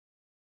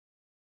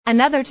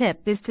 Another tip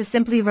is to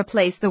simply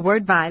replace the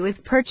word buy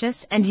with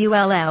purchase and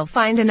you'll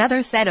find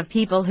another set of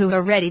people who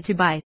are ready to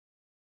buy.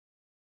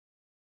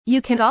 You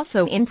can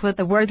also input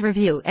the word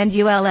review and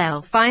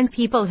you'll find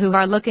people who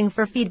are looking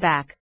for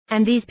feedback,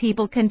 and these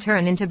people can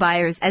turn into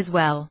buyers as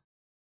well.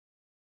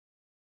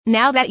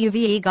 Now that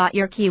you've got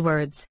your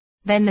keywords,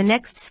 then the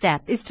next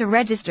step is to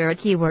register a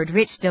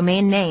keyword-rich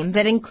domain name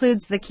that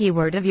includes the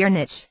keyword of your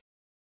niche.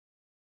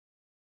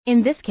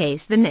 In this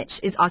case the niche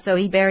is also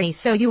eBerry,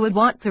 so you would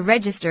want to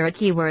register a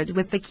keyword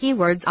with the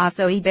keywords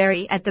also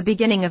eBerry at the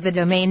beginning of the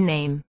domain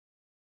name.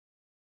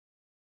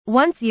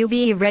 Once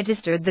you've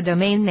registered the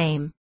domain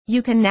name,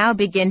 you can now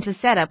begin to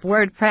set up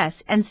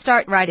WordPress and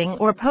start writing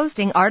or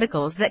posting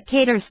articles that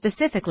cater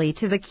specifically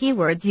to the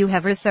keywords you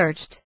have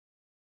researched.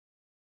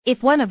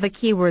 If one of the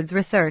keywords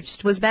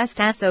researched was best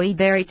also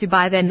eBerry to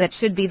buy, then that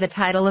should be the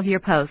title of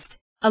your post,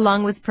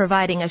 along with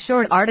providing a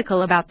short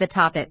article about the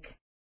topic.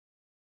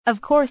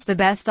 Of course, the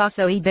best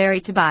also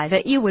eBerry to buy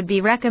that you would be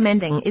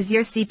recommending is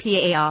your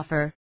CPA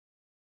offer.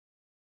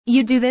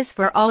 You do this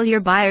for all your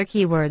buyer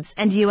keywords,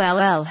 and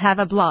you'll have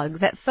a blog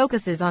that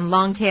focuses on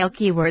long-tail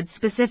keywords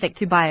specific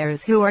to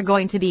buyers who are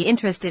going to be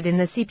interested in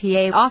the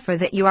CPA offer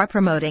that you are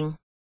promoting.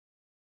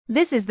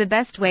 This is the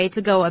best way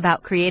to go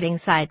about creating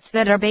sites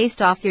that are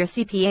based off your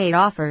CPA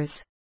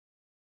offers.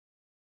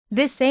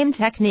 This same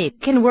technique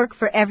can work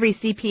for every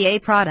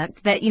CPA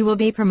product that you will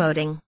be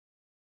promoting.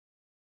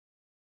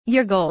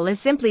 Your goal is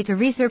simply to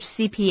research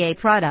CPA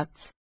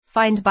products,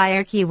 find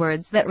buyer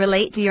keywords that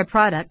relate to your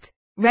product,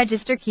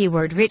 register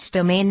keyword-rich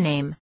domain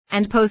name,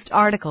 and post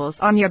articles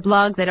on your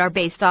blog that are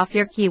based off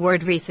your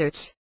keyword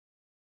research.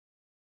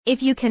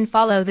 If you can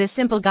follow this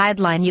simple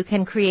guideline, you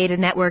can create a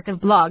network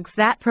of blogs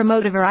that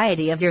promote a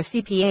variety of your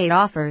CPA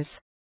offers.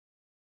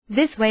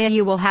 This way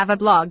you will have a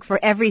blog for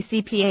every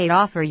CPA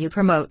offer you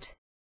promote.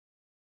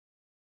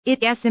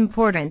 It is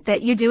important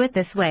that you do it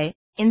this way,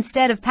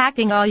 instead of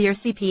packing all your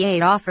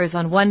CPA offers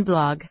on one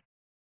blog.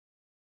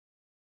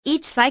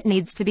 Each site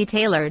needs to be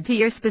tailored to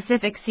your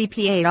specific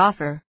CPA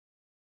offer.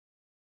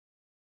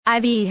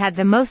 I've had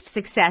the most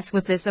success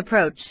with this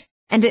approach,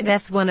 and it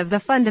is one of the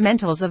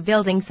fundamentals of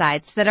building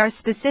sites that are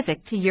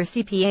specific to your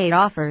CPA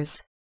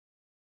offers.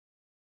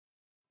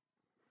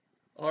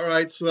 All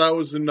right, so that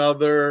was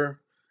another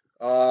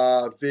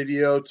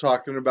video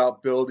talking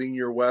about building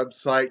your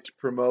website to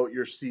promote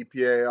your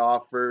CPA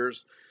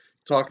offers,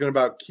 talking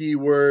about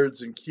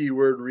keywords and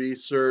keyword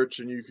research,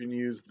 and you can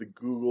use the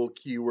Google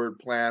Keyword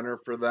Planner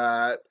for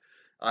that.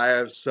 I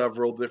have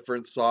several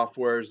different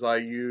softwares I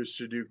use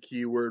to do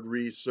keyword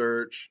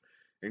research,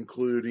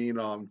 including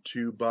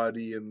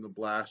TubeBuddy and the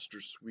Blaster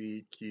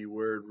Suite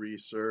keyword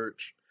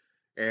research.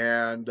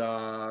 And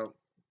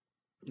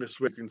this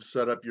way you can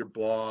set up your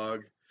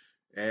blog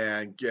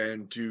and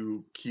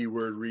do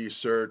keyword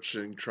research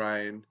and try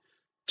and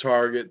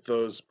target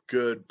those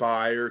good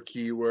buyer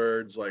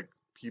keywords, like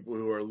people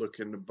who are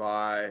looking to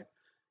buy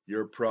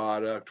your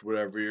product,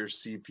 whatever your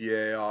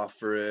CPA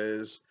offer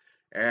is.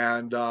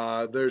 And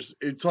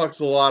it talks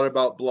a lot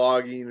about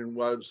blogging and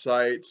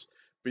websites,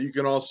 but you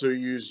can also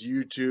use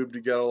YouTube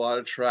to get a lot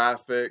of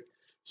traffic.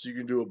 So you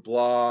can do a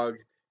blog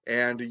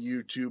and a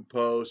YouTube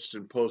post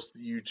and post the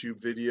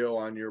YouTube video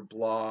on your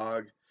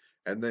blog,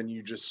 and then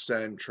you just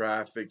send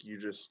traffic. You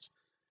just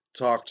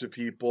talk to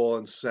people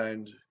and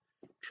send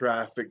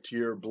traffic to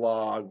your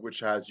blog, which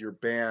has your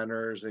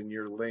banners and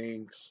your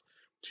links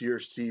to your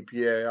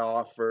CPA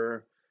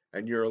offer,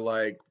 and you're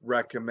like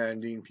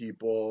recommending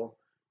people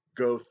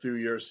go through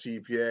your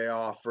CPA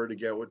offer to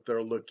get what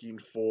they're looking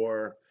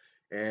for.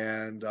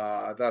 And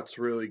that's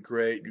really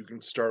great. You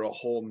can start a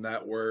whole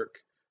network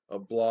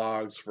of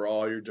blogs for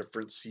all your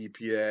different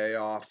CPA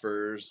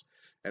offers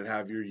and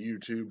have your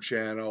YouTube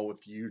channel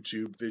with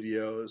YouTube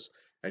videos,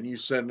 and you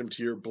send them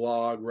to your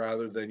blog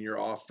rather than your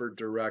offer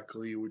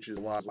directly, which is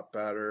a lot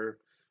better,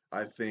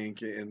 I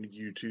think, in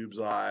YouTube's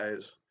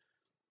eyes.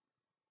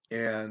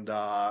 And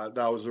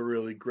that was a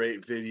really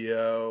great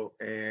video,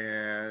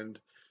 and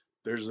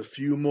there's a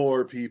few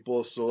more,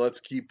 people, so let's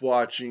keep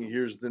watching.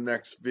 Here's the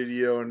next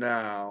video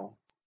now.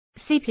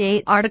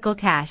 CPA article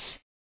cache.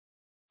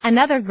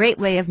 Another great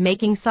way of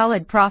making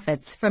solid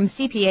profits from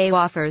CPA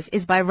offers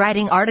is by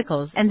writing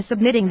articles and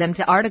submitting them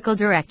to article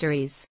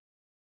directories.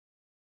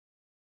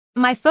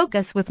 My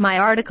focus with my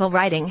article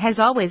writing has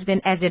always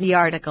been SEO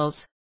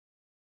articles,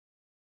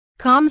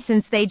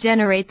 since they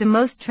generate the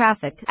most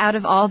traffic out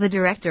of all the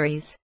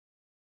directories.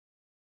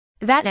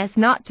 That is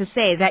not to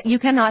say that you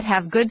cannot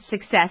have good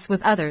success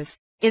with others,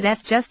 it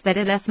is just that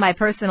it is my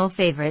personal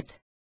favorite.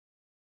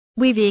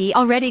 We've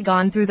already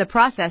gone through the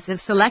process of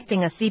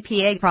selecting a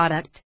CPA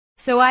product,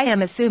 so I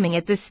am assuming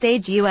at this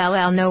stage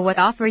you'll know what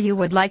offer you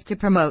would like to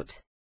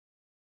promote.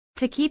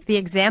 To keep the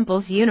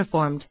examples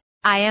uniformed,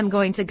 I am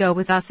going to go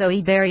with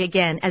Berry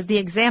again as the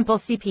example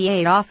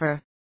CPA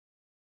offer.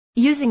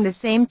 Using the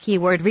same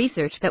keyword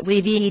research that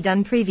we've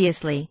done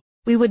previously,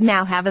 we would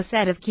now have a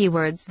set of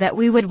keywords that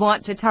we would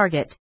want to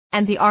target,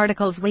 and the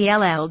articles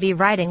we'll be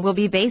writing will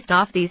be based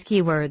off these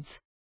keywords.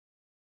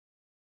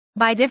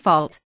 By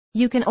default,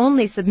 you can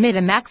only submit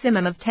a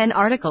maximum of 10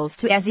 articles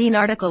to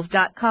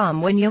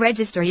azinarticles.com when you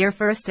register your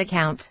first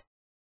account.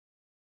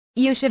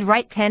 You should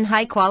write 10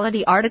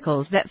 high-quality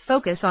articles that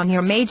focus on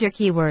your major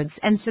keywords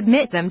and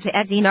submit them to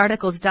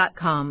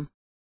azinarticles.com.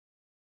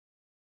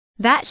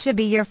 That should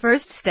be your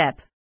first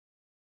step.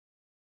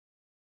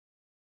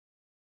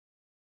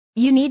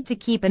 You need to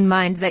keep in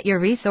mind that your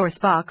resource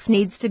box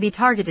needs to be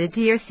targeted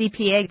to your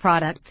CPA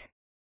product.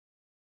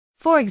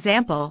 For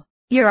example,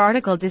 your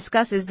article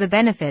discusses the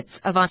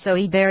benefits of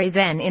Berry,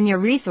 then in your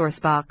resource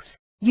box,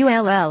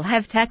 you'll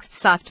have text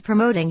soft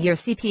promoting your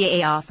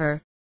CPA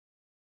offer.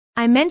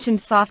 I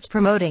mentioned soft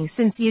promoting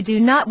since you do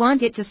not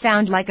want it to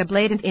sound like a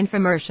blatant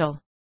infomercial.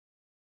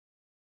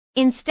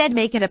 Instead,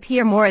 make it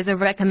appear more as a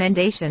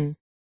recommendation.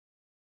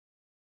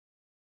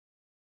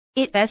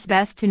 It is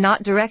best to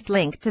not direct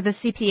link to the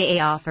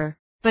CPA offer,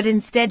 but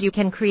instead you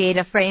can create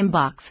a frame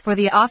box for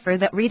the offer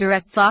that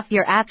redirects off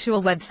your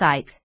actual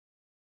website.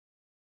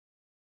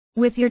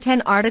 With your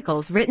 10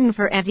 articles written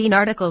for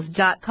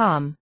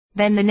azinarticles.com,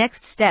 then the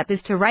next step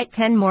is to write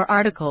 10 more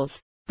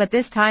articles, but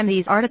this time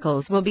these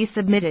articles will be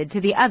submitted to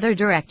the other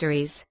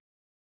directories.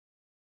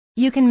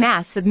 You can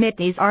mass submit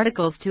these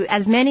articles to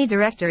as many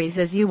directories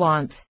as you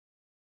want.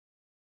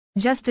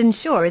 Just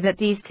ensure that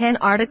these 10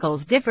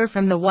 articles differ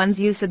from the ones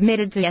you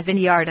submitted to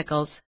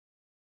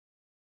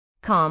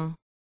azinarticles.com.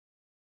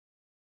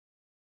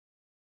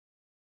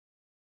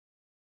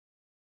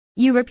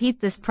 You repeat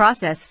this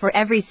process for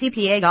every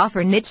CPA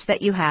offer niche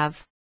that you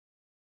have.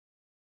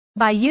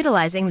 By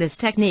utilizing this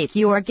technique,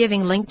 you are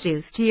giving link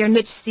juice to your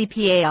niche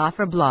CPA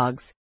offer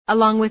blogs,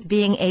 along with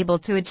being able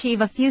to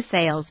achieve a few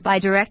sales by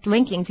direct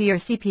linking to your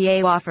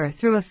CPA offer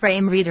through a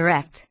frame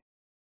redirect.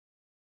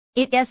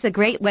 It is a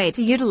great way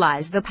to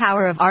utilize the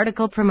power of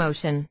article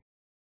promotion.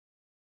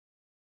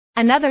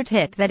 Another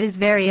tip that is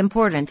very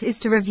important is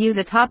to review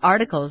the top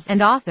articles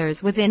and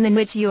authors within the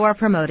niche you are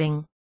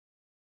promoting.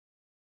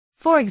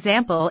 For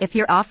example, if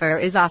your offer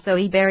is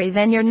Berry,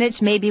 then your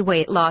niche may be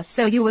weight loss,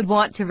 so you would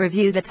want to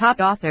review the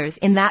top authors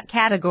in that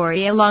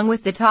category along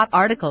with the top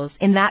articles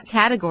in that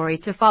category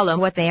to follow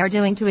what they are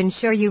doing to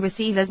ensure you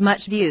receive as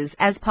much views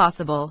as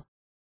possible.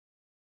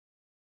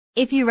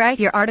 If you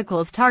write your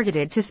articles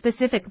targeted to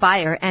specific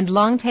buyer and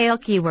long-tail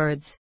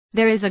keywords,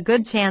 there is a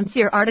good chance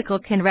your article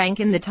can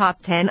rank in the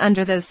top 10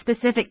 under those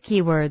specific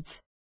keywords.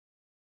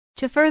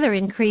 To further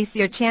increase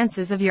your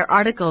chances of your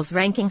articles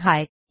ranking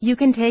high, you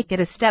can take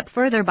it a step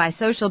further by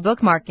social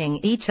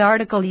bookmarking each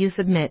article you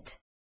submit.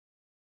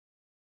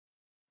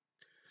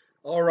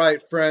 All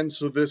right, friends,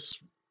 so this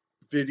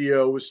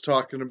video was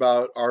talking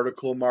about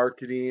article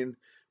marketing,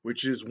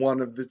 which is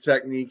one of the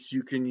techniques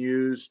you can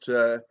use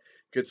to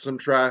get some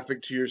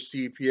traffic to your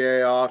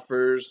CPA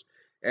offers.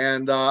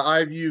 And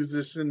I've used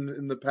this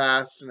in the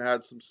past and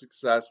had some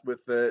success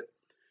with it.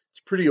 It's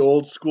pretty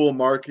old school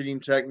marketing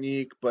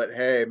technique, but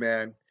hey,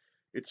 man,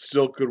 it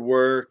still could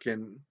work.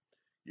 And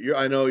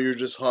I know you're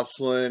just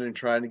hustling and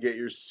trying to get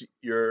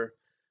your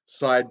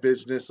side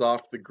business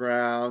off the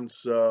ground.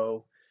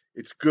 So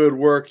it's good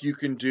work you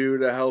can do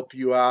to help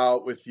you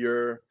out with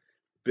your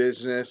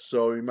business.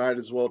 So you might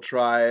as well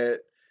try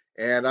it.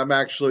 And I'm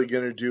actually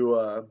going to do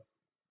a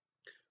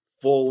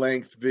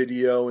full-length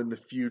video in the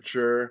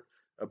future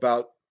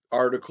about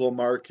article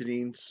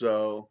marketing.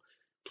 So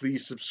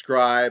please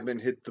subscribe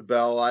and hit the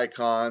bell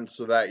icon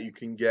so that you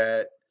can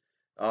get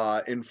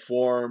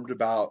informed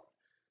about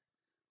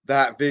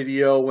that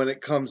video when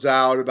it comes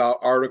out about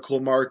article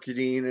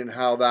marketing and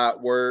how that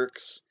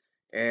works.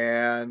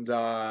 And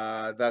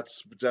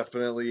that's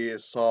definitely a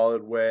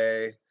solid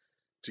way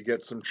to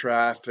get some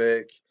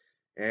traffic.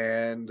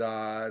 And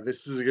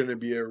this is going to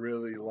be a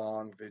really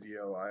long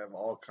video. I have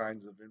all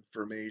kinds of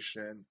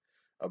information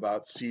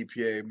about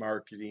CPA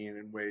marketing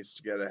and ways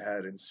to get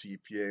ahead in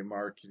CPA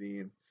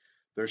marketing.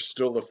 There's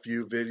still a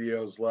few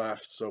videos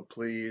left, so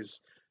please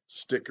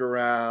stick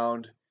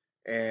around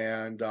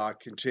and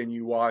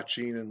continue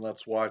watching, and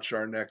let's watch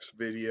our next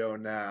video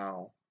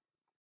now.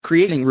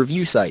 Creating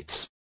review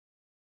sites.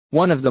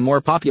 One of the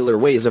more popular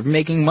ways of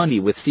making money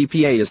with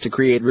CPA is to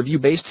create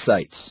review-based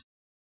sites.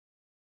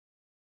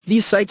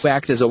 These sites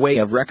act as a way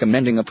of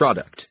recommending a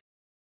product.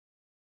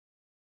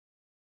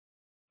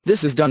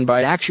 This is done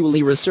by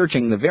actually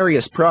researching the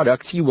various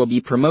products you will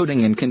be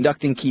promoting and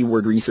conducting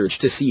keyword research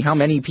to see how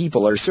many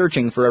people are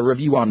searching for a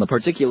review on the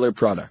particular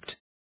product.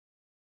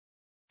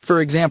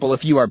 For example,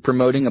 if you are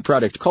promoting a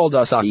product called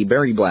Acai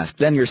Berry Blast,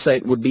 then your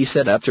site would be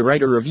set up to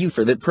write a review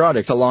for that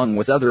product along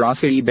with other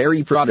acai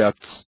berry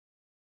products.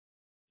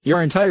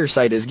 Your entire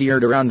site is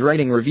geared around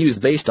writing reviews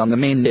based on the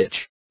main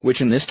niche,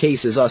 which in this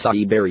case is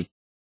acai berry.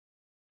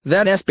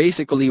 That's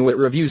basically what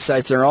review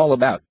sites are all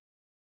about.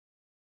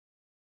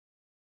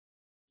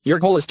 Your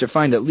goal is to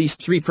find at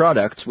least 3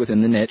 products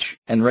within the niche,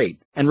 and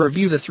rate and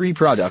review the 3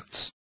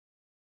 products.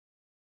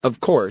 Of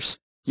course,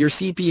 your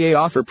CPA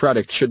offer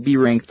product should be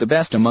ranked the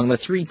best among the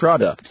 3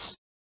 products.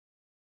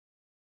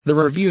 The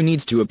review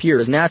needs to appear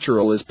as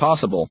natural as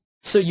possible,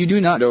 so you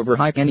do not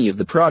overhype any of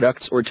the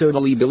products or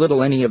totally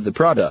belittle any of the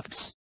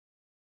products.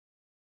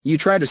 You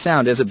try to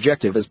sound as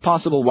objective as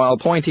possible while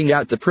pointing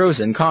out the pros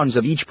and cons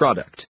of each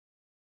product.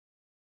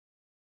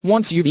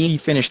 Once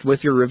you've finished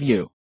with your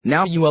review,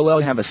 now you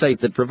will have a site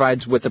that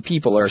provides what the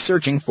people are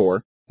searching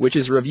for, which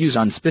is reviews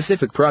on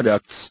specific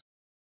products.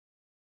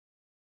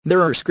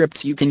 There are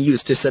scripts you can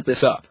use to set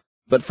this up,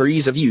 but for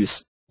ease of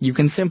use, you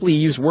can simply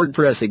use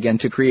WordPress again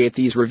to create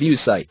these review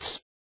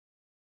sites.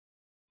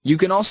 You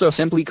can also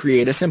simply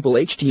create a simple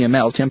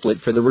HTML template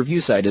for the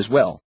review site as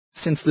well,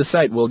 since the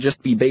site will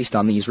just be based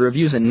on these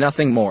reviews and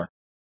nothing more.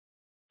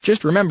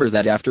 Just remember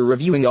that after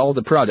reviewing all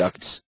the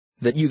products,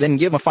 that you then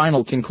give a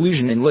final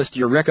conclusion and list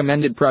your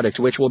recommended product,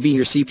 which will be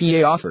your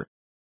CPA offer.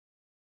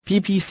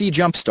 PPC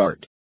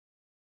Jumpstart.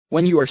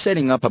 When you are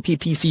setting up a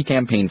PPC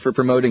campaign for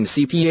promoting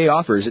CPA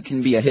offers, it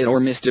can be a hit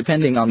or miss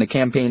depending on the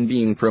campaign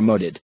being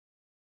promoted.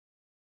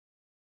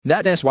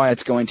 That's why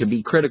it's going to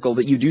be critical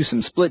that you do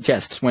some split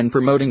tests when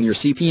promoting your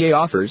CPA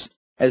offers,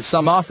 as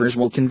some offers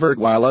will convert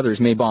while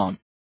others may bomb.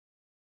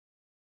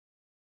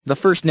 The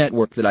first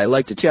network that I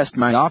like to test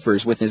my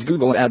offers with is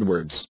Google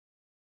AdWords.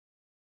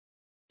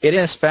 It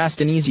is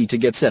fast and easy to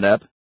get set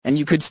up, and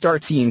you could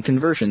start seeing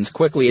conversions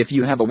quickly if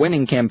you have a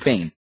winning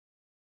campaign.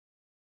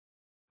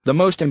 The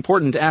most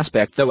important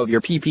aspect though of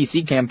your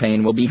PPC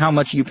campaign will be how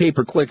much you pay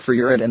per click for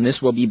your ad, and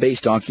this will be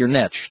based off your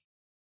niche.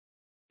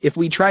 If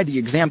we try the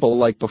example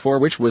like before,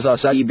 which was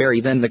acai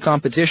berry, then the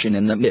competition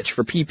in the niche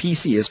for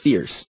PPC is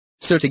fierce,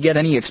 so to get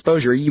any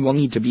exposure you will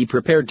need to be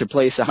prepared to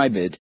place a high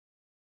bid.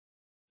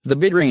 The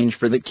bid range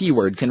for the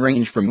keyword can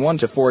range from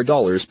 $1 to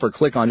 $4 per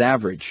click on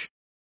average.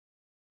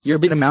 Your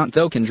bid amount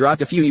though can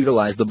drop if you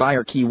utilize the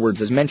buyer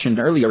keywords as mentioned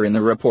earlier in the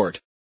report.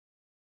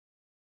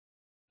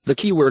 The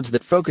keywords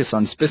that focus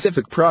on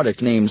specific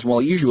product names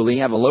will usually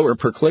have a lower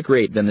per click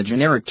rate than the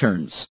generic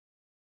terms.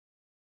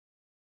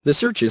 The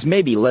searches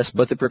may be less,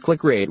 but the per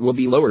click rate will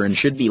be lower and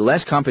should be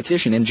less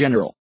competition in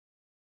general.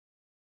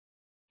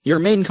 Your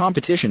main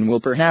competition will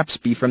perhaps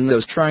be from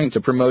those trying to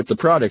promote the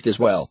product as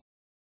well.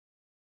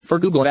 For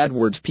Google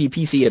AdWords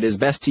PPC, it is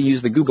best to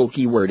use the Google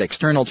Keyword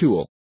External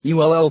tool. You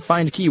will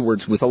find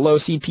keywords with a low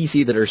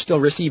CPC that are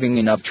still receiving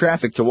enough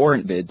traffic to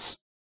warrant bids.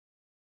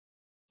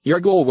 Your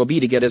goal will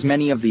be to get as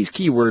many of these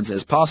keywords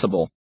as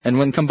possible, and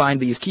when combined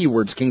these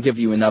keywords can give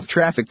you enough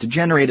traffic to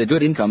generate a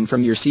good income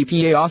from your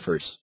CPA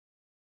offers.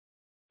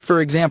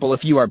 For example,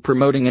 if you are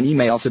promoting an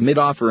email submit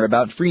offer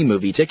about free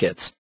movie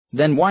tickets,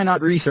 then why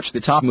not research the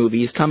top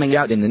movies coming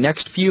out in the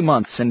next few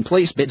months and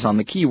place bids on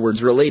the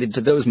keywords related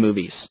to those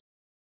movies.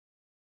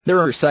 There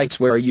are sites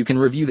where you can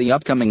review the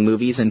upcoming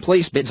movies and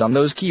place bids on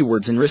those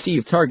keywords and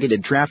receive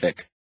targeted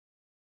traffic.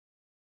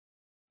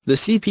 The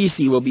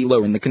CPC will be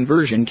low and the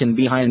conversion can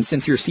be high, and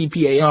since your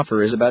CPA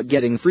offer is about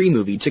getting free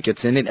movie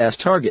tickets and it is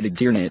targeted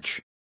to your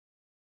niche.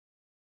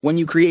 When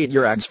you create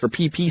your ads for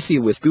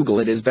PPC with Google,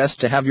 it is best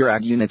to have your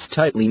ad units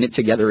tightly knit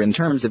together in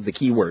terms of the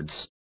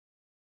keywords.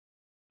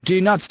 Do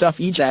not stuff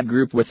each ad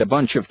group with a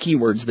bunch of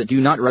keywords that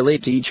do not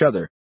relate to each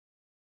other.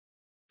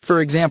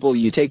 For example,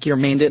 you take your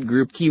main ad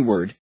group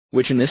keyword,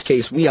 which in this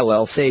case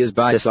we'll say is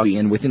biosai,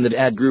 and within that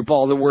ad group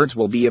all the words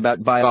will be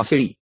about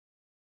biosai.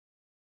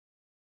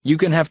 You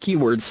can have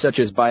keywords such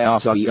as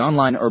biosai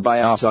online or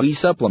biosai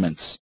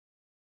supplements.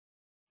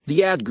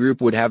 The ad group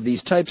would have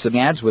these types of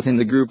ads within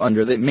the group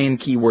under that main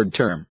keyword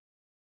term.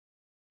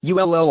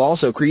 You'll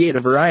also create a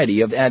variety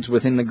of ads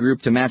within the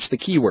group to match the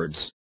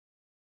keywords.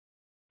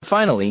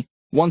 Finally,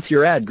 once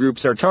your ad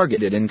groups are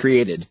targeted and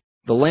created,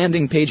 the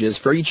landing pages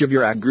for each of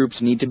your ad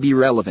groups need to be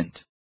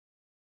relevant.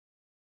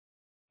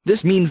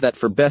 This means that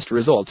for best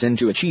results and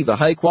to achieve a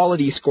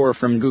high-quality score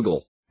from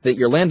Google, that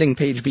your landing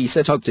page be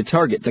set up to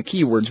target the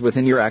keywords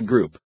within your ad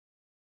group.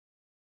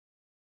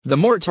 The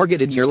more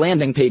targeted your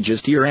landing page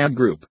is to your ad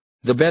group,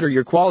 the better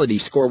your quality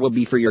score will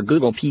be for your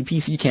Google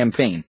PPC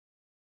campaign.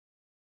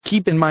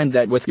 Keep in mind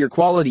that with your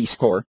quality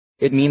score,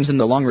 it means in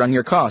the long run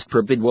your cost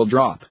per bid will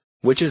drop,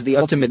 which is the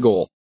ultimate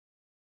goal.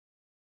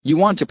 You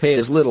want to pay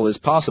as little as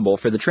possible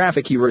for the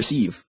traffic you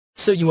receive,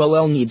 so you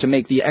will need to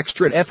make the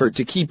extra effort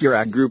to keep your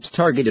ad groups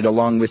targeted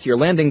along with your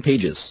landing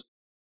pages.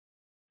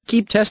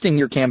 Keep testing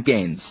your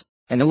campaigns,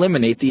 and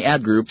eliminate the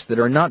ad groups that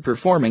are not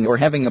performing or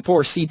having a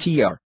poor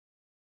CTR.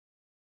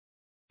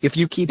 If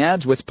you keep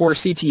ads with poor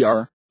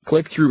CTR,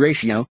 click-through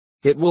ratio,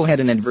 it will have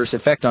an adverse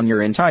effect on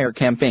your entire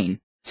campaign,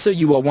 so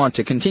you will want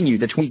to continue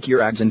to tweak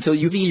your ads until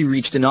you've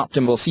reached an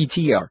optimal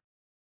CTR.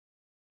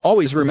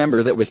 Always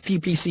remember that with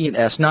PPC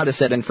it's not a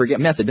set and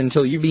forget method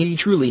until you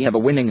truly have a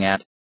winning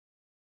ad.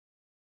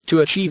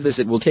 To achieve this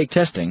it will take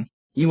testing,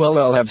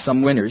 you'll have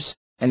some winners,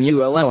 and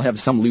you'll have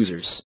some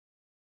losers.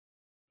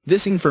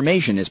 This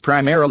information is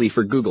primarily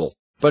for Google,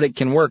 but it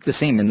can work the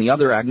same in the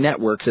other ad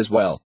networks as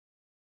well.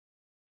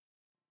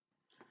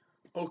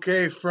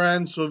 Okay,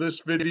 friends, so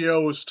this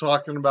video was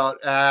talking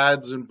about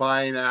ads and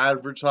buying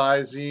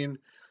advertising,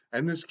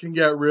 and this can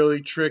get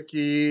really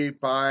tricky.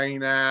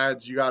 Buying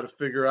ads, you got to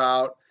figure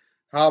out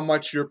how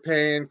much you're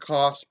paying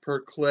cost per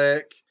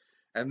click,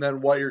 and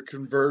then what your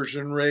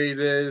conversion rate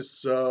is,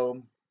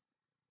 so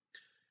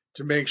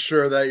to make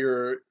sure that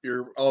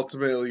you're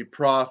ultimately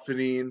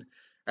profiting.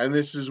 And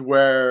this is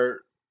where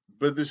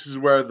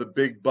the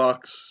big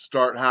bucks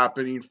start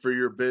happening for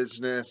your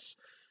business,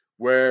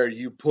 where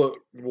you put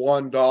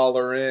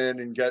 $1 in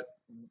and get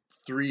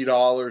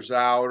 $3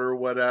 out or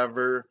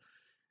whatever.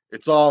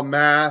 It's all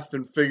math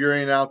and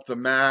figuring out the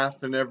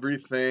math and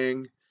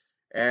everything.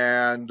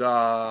 And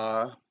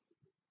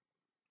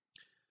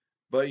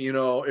but you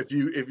know, if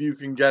you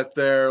can get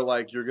there,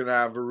 like, you're gonna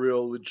have a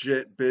real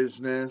legit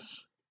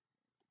business.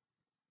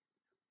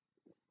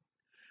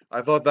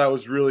 I thought that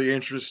was really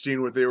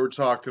interesting what they were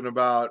talking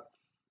about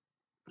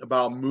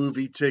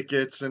movie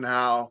tickets and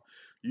how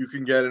you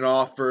can get an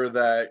offer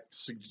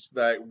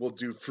that will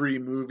do free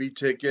movie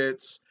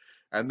tickets,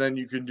 and then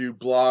you can do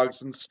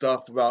blogs and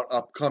stuff about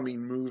upcoming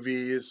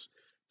movies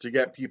to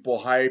get people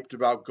hyped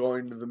about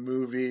going to the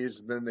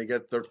movies, and then they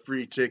get their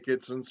free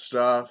tickets and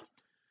stuff.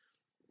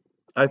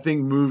 I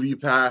think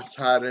MoviePass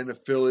had an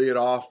affiliate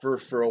offer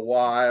for a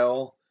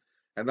while,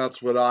 and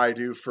that's what I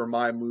do for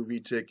my movie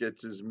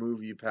tickets is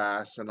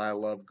MoviePass, and I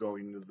love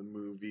going to the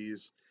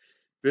movies.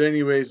 But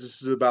anyways,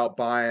 this is about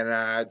buying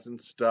ads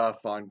and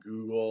stuff on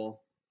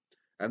Google,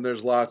 and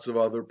there's lots of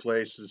other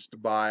places to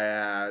buy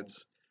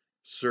ads,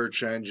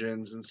 search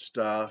engines and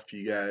stuff.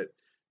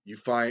 You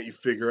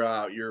figure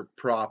out your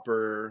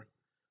proper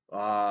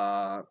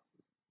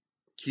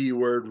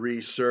keyword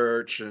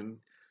research and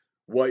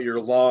what your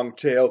long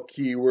tail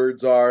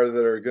keywords are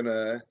that are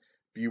gonna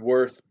be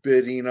worth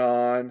bidding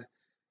on.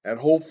 And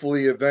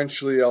hopefully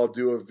eventually I'll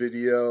do a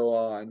video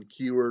on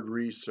keyword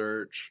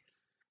research,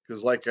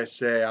 because like I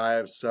say, I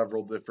have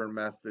several different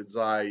methods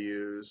I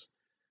use,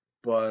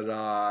 but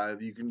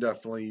you can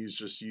definitely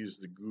just use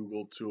the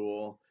Google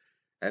tool.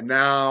 And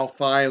now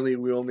finally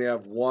we only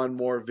have one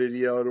more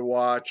video to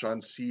watch on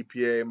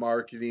CPA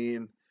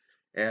marketing,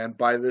 and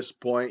by this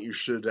point you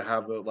should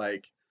have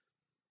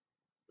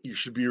you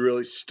should be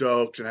really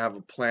stoked and have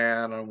a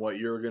plan on what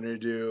you're going to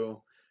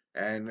do,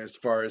 and as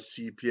far as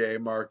CPA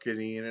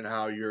marketing and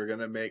how you're going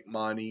to make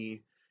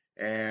money.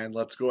 And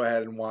let's go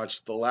ahead and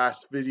watch the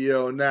last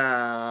video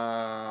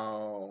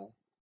now.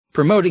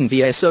 Promoting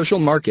via social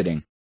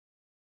marketing.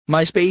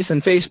 MySpace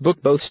and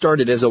Facebook both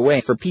started as a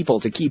way for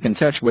people to keep in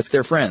touch with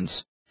their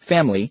friends,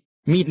 family,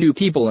 meet new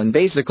people, and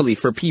basically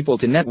for people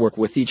to network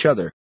with each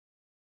other.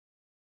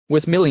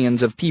 With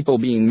millions of people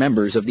being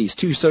members of these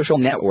two social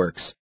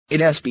networks, it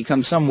has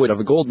become somewhat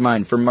of a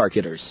goldmine for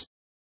marketers.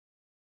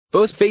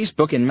 Both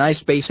Facebook and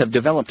MySpace have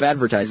developed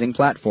advertising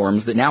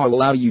platforms that now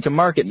allow you to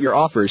market your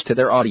offers to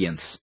their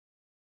audience.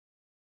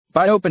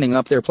 By opening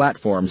up their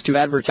platforms to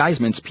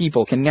advertisements,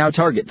 people can now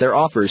target their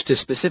offers to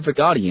specific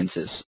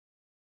audiences.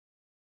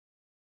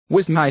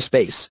 With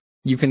MySpace,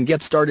 you can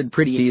get started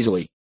pretty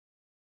easily.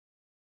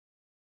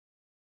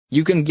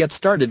 You can get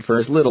started for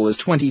as little as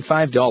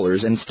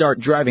 $25 and start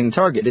driving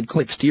targeted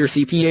clicks to your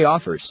CPA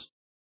offers.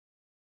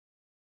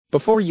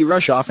 Before you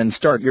rush off and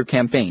start your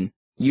campaign,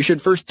 you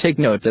should first take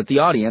note that the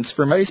audience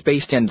for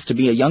MySpace tends to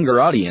be a younger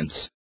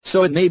audience,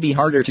 so it may be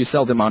harder to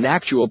sell them on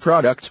actual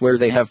products where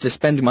they have to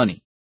spend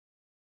money.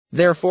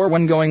 Therefore,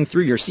 when going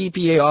through your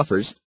CPA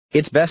offers,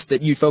 it's best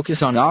that you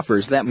focus on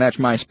offers that match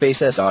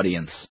MySpace's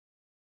audience.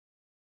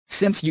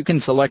 Since you can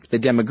select the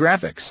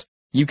demographics,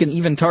 you can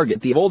even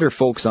target the older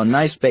folks on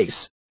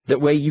MySpace.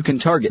 That way you can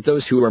target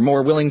those who are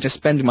more willing to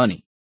spend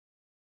money.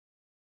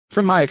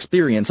 From my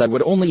experience, I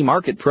would only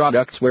market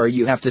products where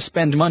you have to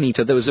spend money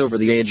to those over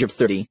the age of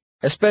 30,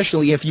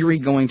 especially if you're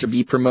going to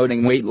be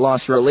promoting weight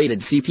loss related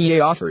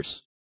CPA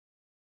offers.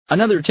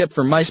 Another tip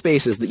from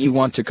MySpace is that you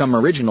want to come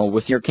original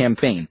with your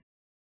campaign.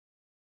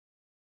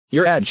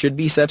 Your ad should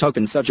be set up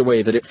in such a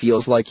way that it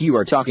feels like you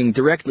are talking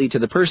directly to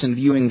the person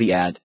viewing the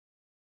ad.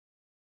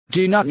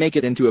 Do not make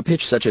it into a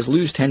pitch such as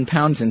lose 10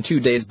 pounds in 2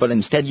 days, but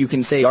instead you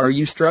can say, are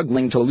you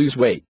struggling to lose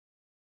weight?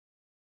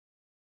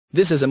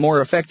 This is a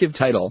more effective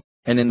title,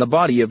 and in the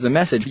body of the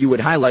message you would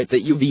highlight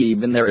that you've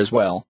been there as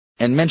well,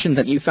 and mention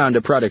that you found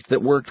a product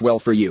that worked well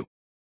for you.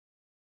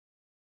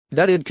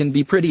 That ad can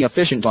be pretty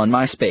efficient on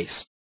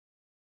MySpace.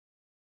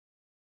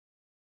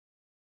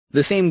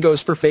 The same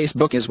goes for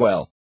Facebook as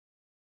well.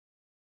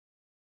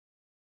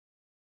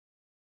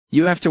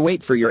 You have to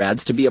wait for your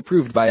ads to be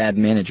approved by Ad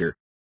Manager.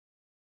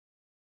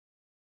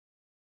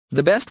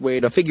 The best way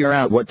to figure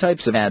out what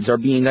types of ads are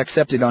being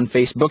accepted on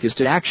Facebook is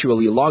to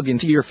actually log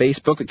into your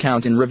Facebook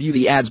account and review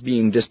the ads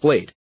being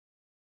displayed.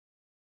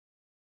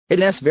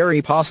 It is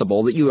very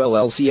possible that you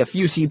will see a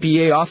few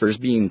CPA offers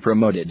being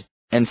promoted,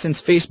 and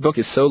since Facebook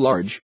is so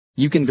large,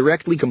 you can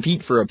directly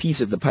compete for a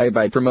piece of the pie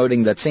by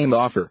promoting that same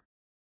offer.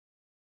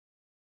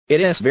 It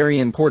is very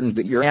important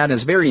that your ad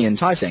is very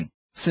enticing,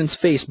 since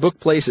Facebook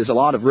places a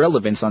lot of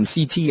relevance on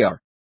CTR.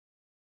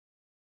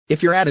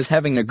 If your ad is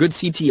having a good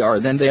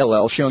CTR, then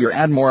they'll show your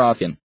ad more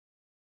often.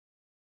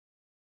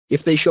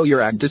 If they show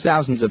your ad to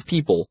thousands of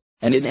people,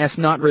 and it is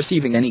not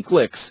receiving any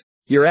clicks,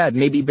 your ad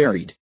may be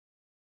buried.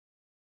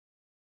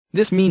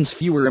 This means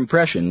fewer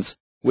impressions,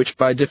 which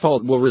by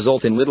default will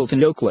result in little to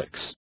no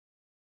clicks.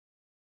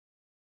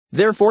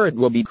 Therefore, it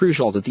will be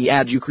crucial that the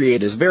ad you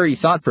create is very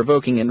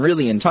thought-provoking and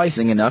really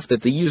enticing enough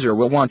that the user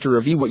will want to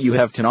review what you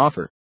have to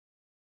offer.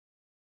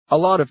 A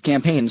lot of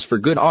campaigns for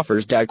good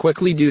offers die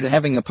quickly due to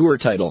having a poor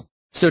title,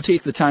 so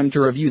take the time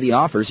to review the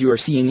offers you are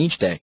seeing each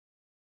day.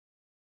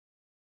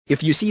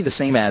 If you see the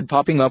same ad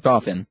popping up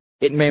often,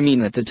 it may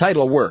mean that the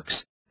title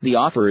works, the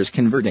offer is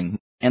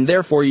converting, and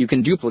therefore you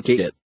can duplicate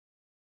it.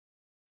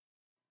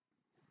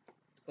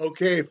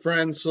 Okay,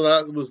 friends, so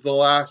that was the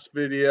last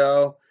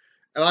video.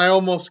 And I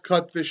almost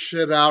cut this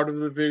shit out of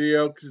the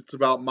video because it's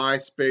about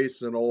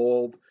MySpace and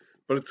old.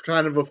 But it's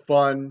kind of a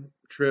fun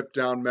trip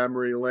down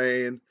memory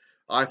lane.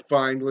 I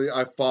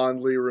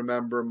fondly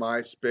remember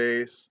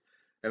MySpace.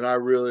 And I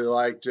really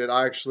liked it.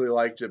 I actually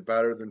liked it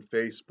better than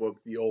Facebook,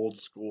 the old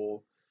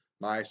school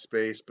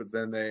MySpace. But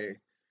then they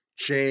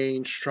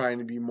changed, trying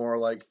to be more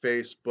like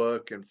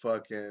Facebook, and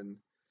fucking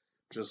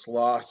just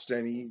lost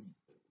any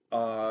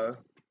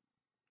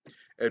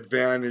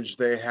advantage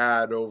they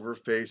had over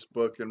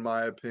Facebook, in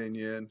my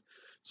opinion.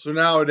 So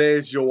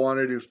nowadays you'll want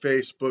to do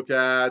Facebook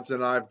ads,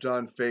 and I've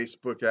done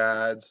Facebook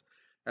ads,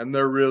 and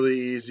they're really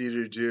easy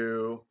to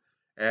do,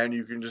 and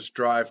you can just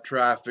drive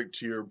traffic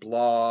to your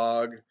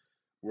blog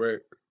where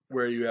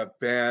you have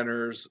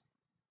banners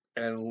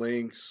and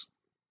links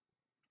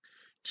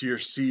to your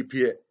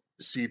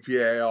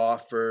CPA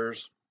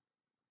offers,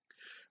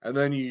 and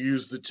then you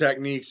use the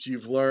techniques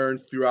you've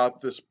learned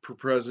throughout this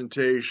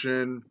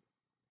presentation,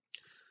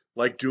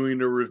 like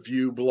doing a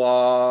review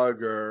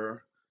blog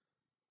or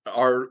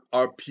our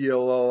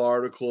PLL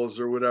articles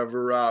or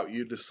whatever route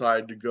you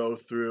decide to go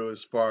through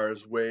as far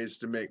as ways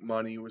to make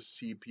money with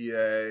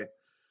CPA.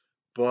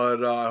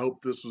 But I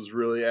hope this was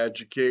really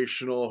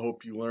educational.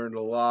 Hope you learned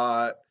a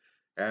lot.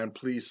 And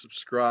please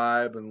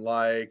subscribe and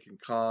like and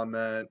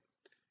comment.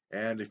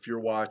 And if you're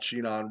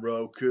watching on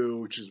Roku,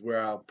 which is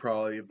where I'll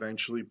probably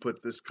eventually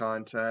put this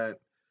content,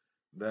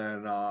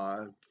 then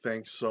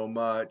thanks so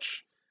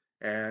much.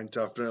 And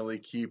definitely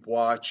keep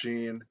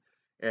watching.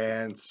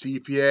 And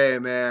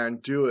CPA, man,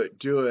 do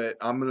it.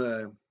 I'm going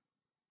to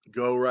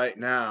go right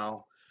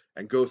now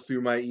and go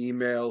through my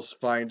emails,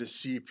 find a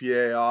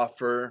CPA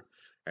offer,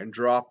 and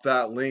drop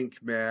that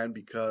link, man,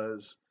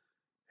 because,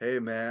 hey,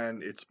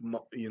 man, it's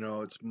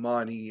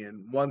money.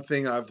 And one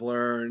thing I've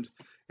learned,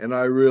 and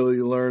I really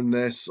learned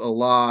this a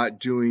lot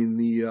doing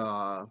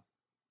the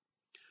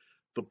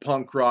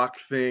punk rock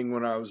thing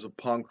when I was a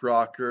punk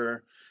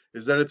rocker,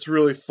 is that it's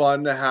really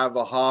fun to have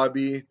a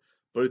hobby,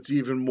 but it's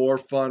even more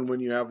fun when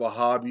you have a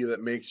hobby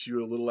that makes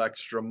you a little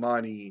extra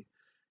money,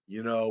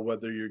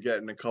 whether you're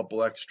getting a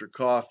couple extra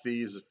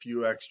coffees, a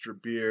few extra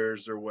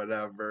beers, or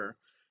whatever.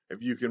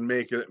 If you can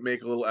make a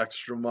little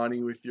extra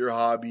money with your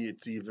hobby,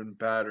 it's even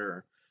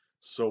better.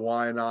 So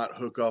why not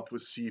hook up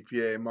with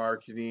CPA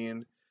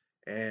marketing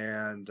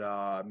and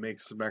make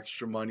some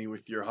extra money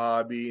with your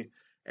hobby?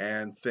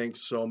 And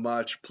thanks so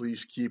much.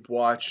 Please keep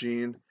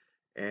watching,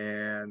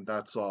 and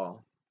that's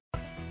all.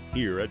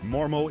 Here at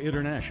Mormo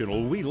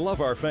International, we love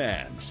our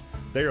fans.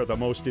 They are the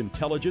most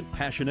intelligent,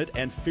 passionate,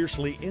 and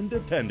fiercely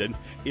independent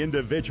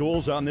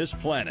individuals on this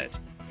planet.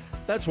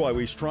 That's why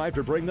we strive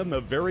to bring them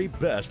the very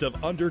best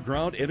of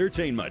underground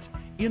entertainment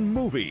in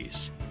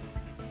movies,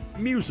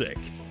 music,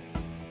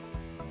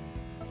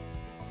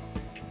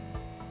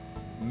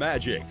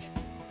 magic,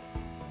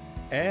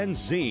 and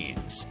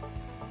zines.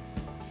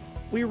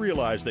 We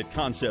realize that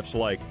concepts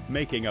like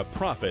making a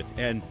profit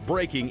and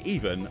breaking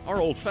even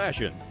are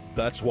old-fashioned.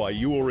 That's why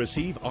you will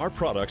receive our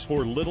products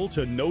for little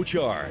to no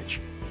charge.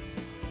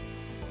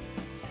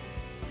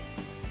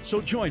 So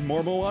join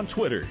Mormo on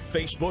Twitter,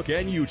 Facebook,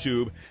 and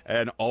YouTube,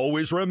 and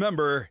always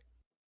remember,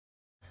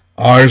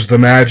 Ours the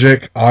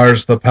magic,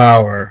 ours the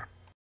power.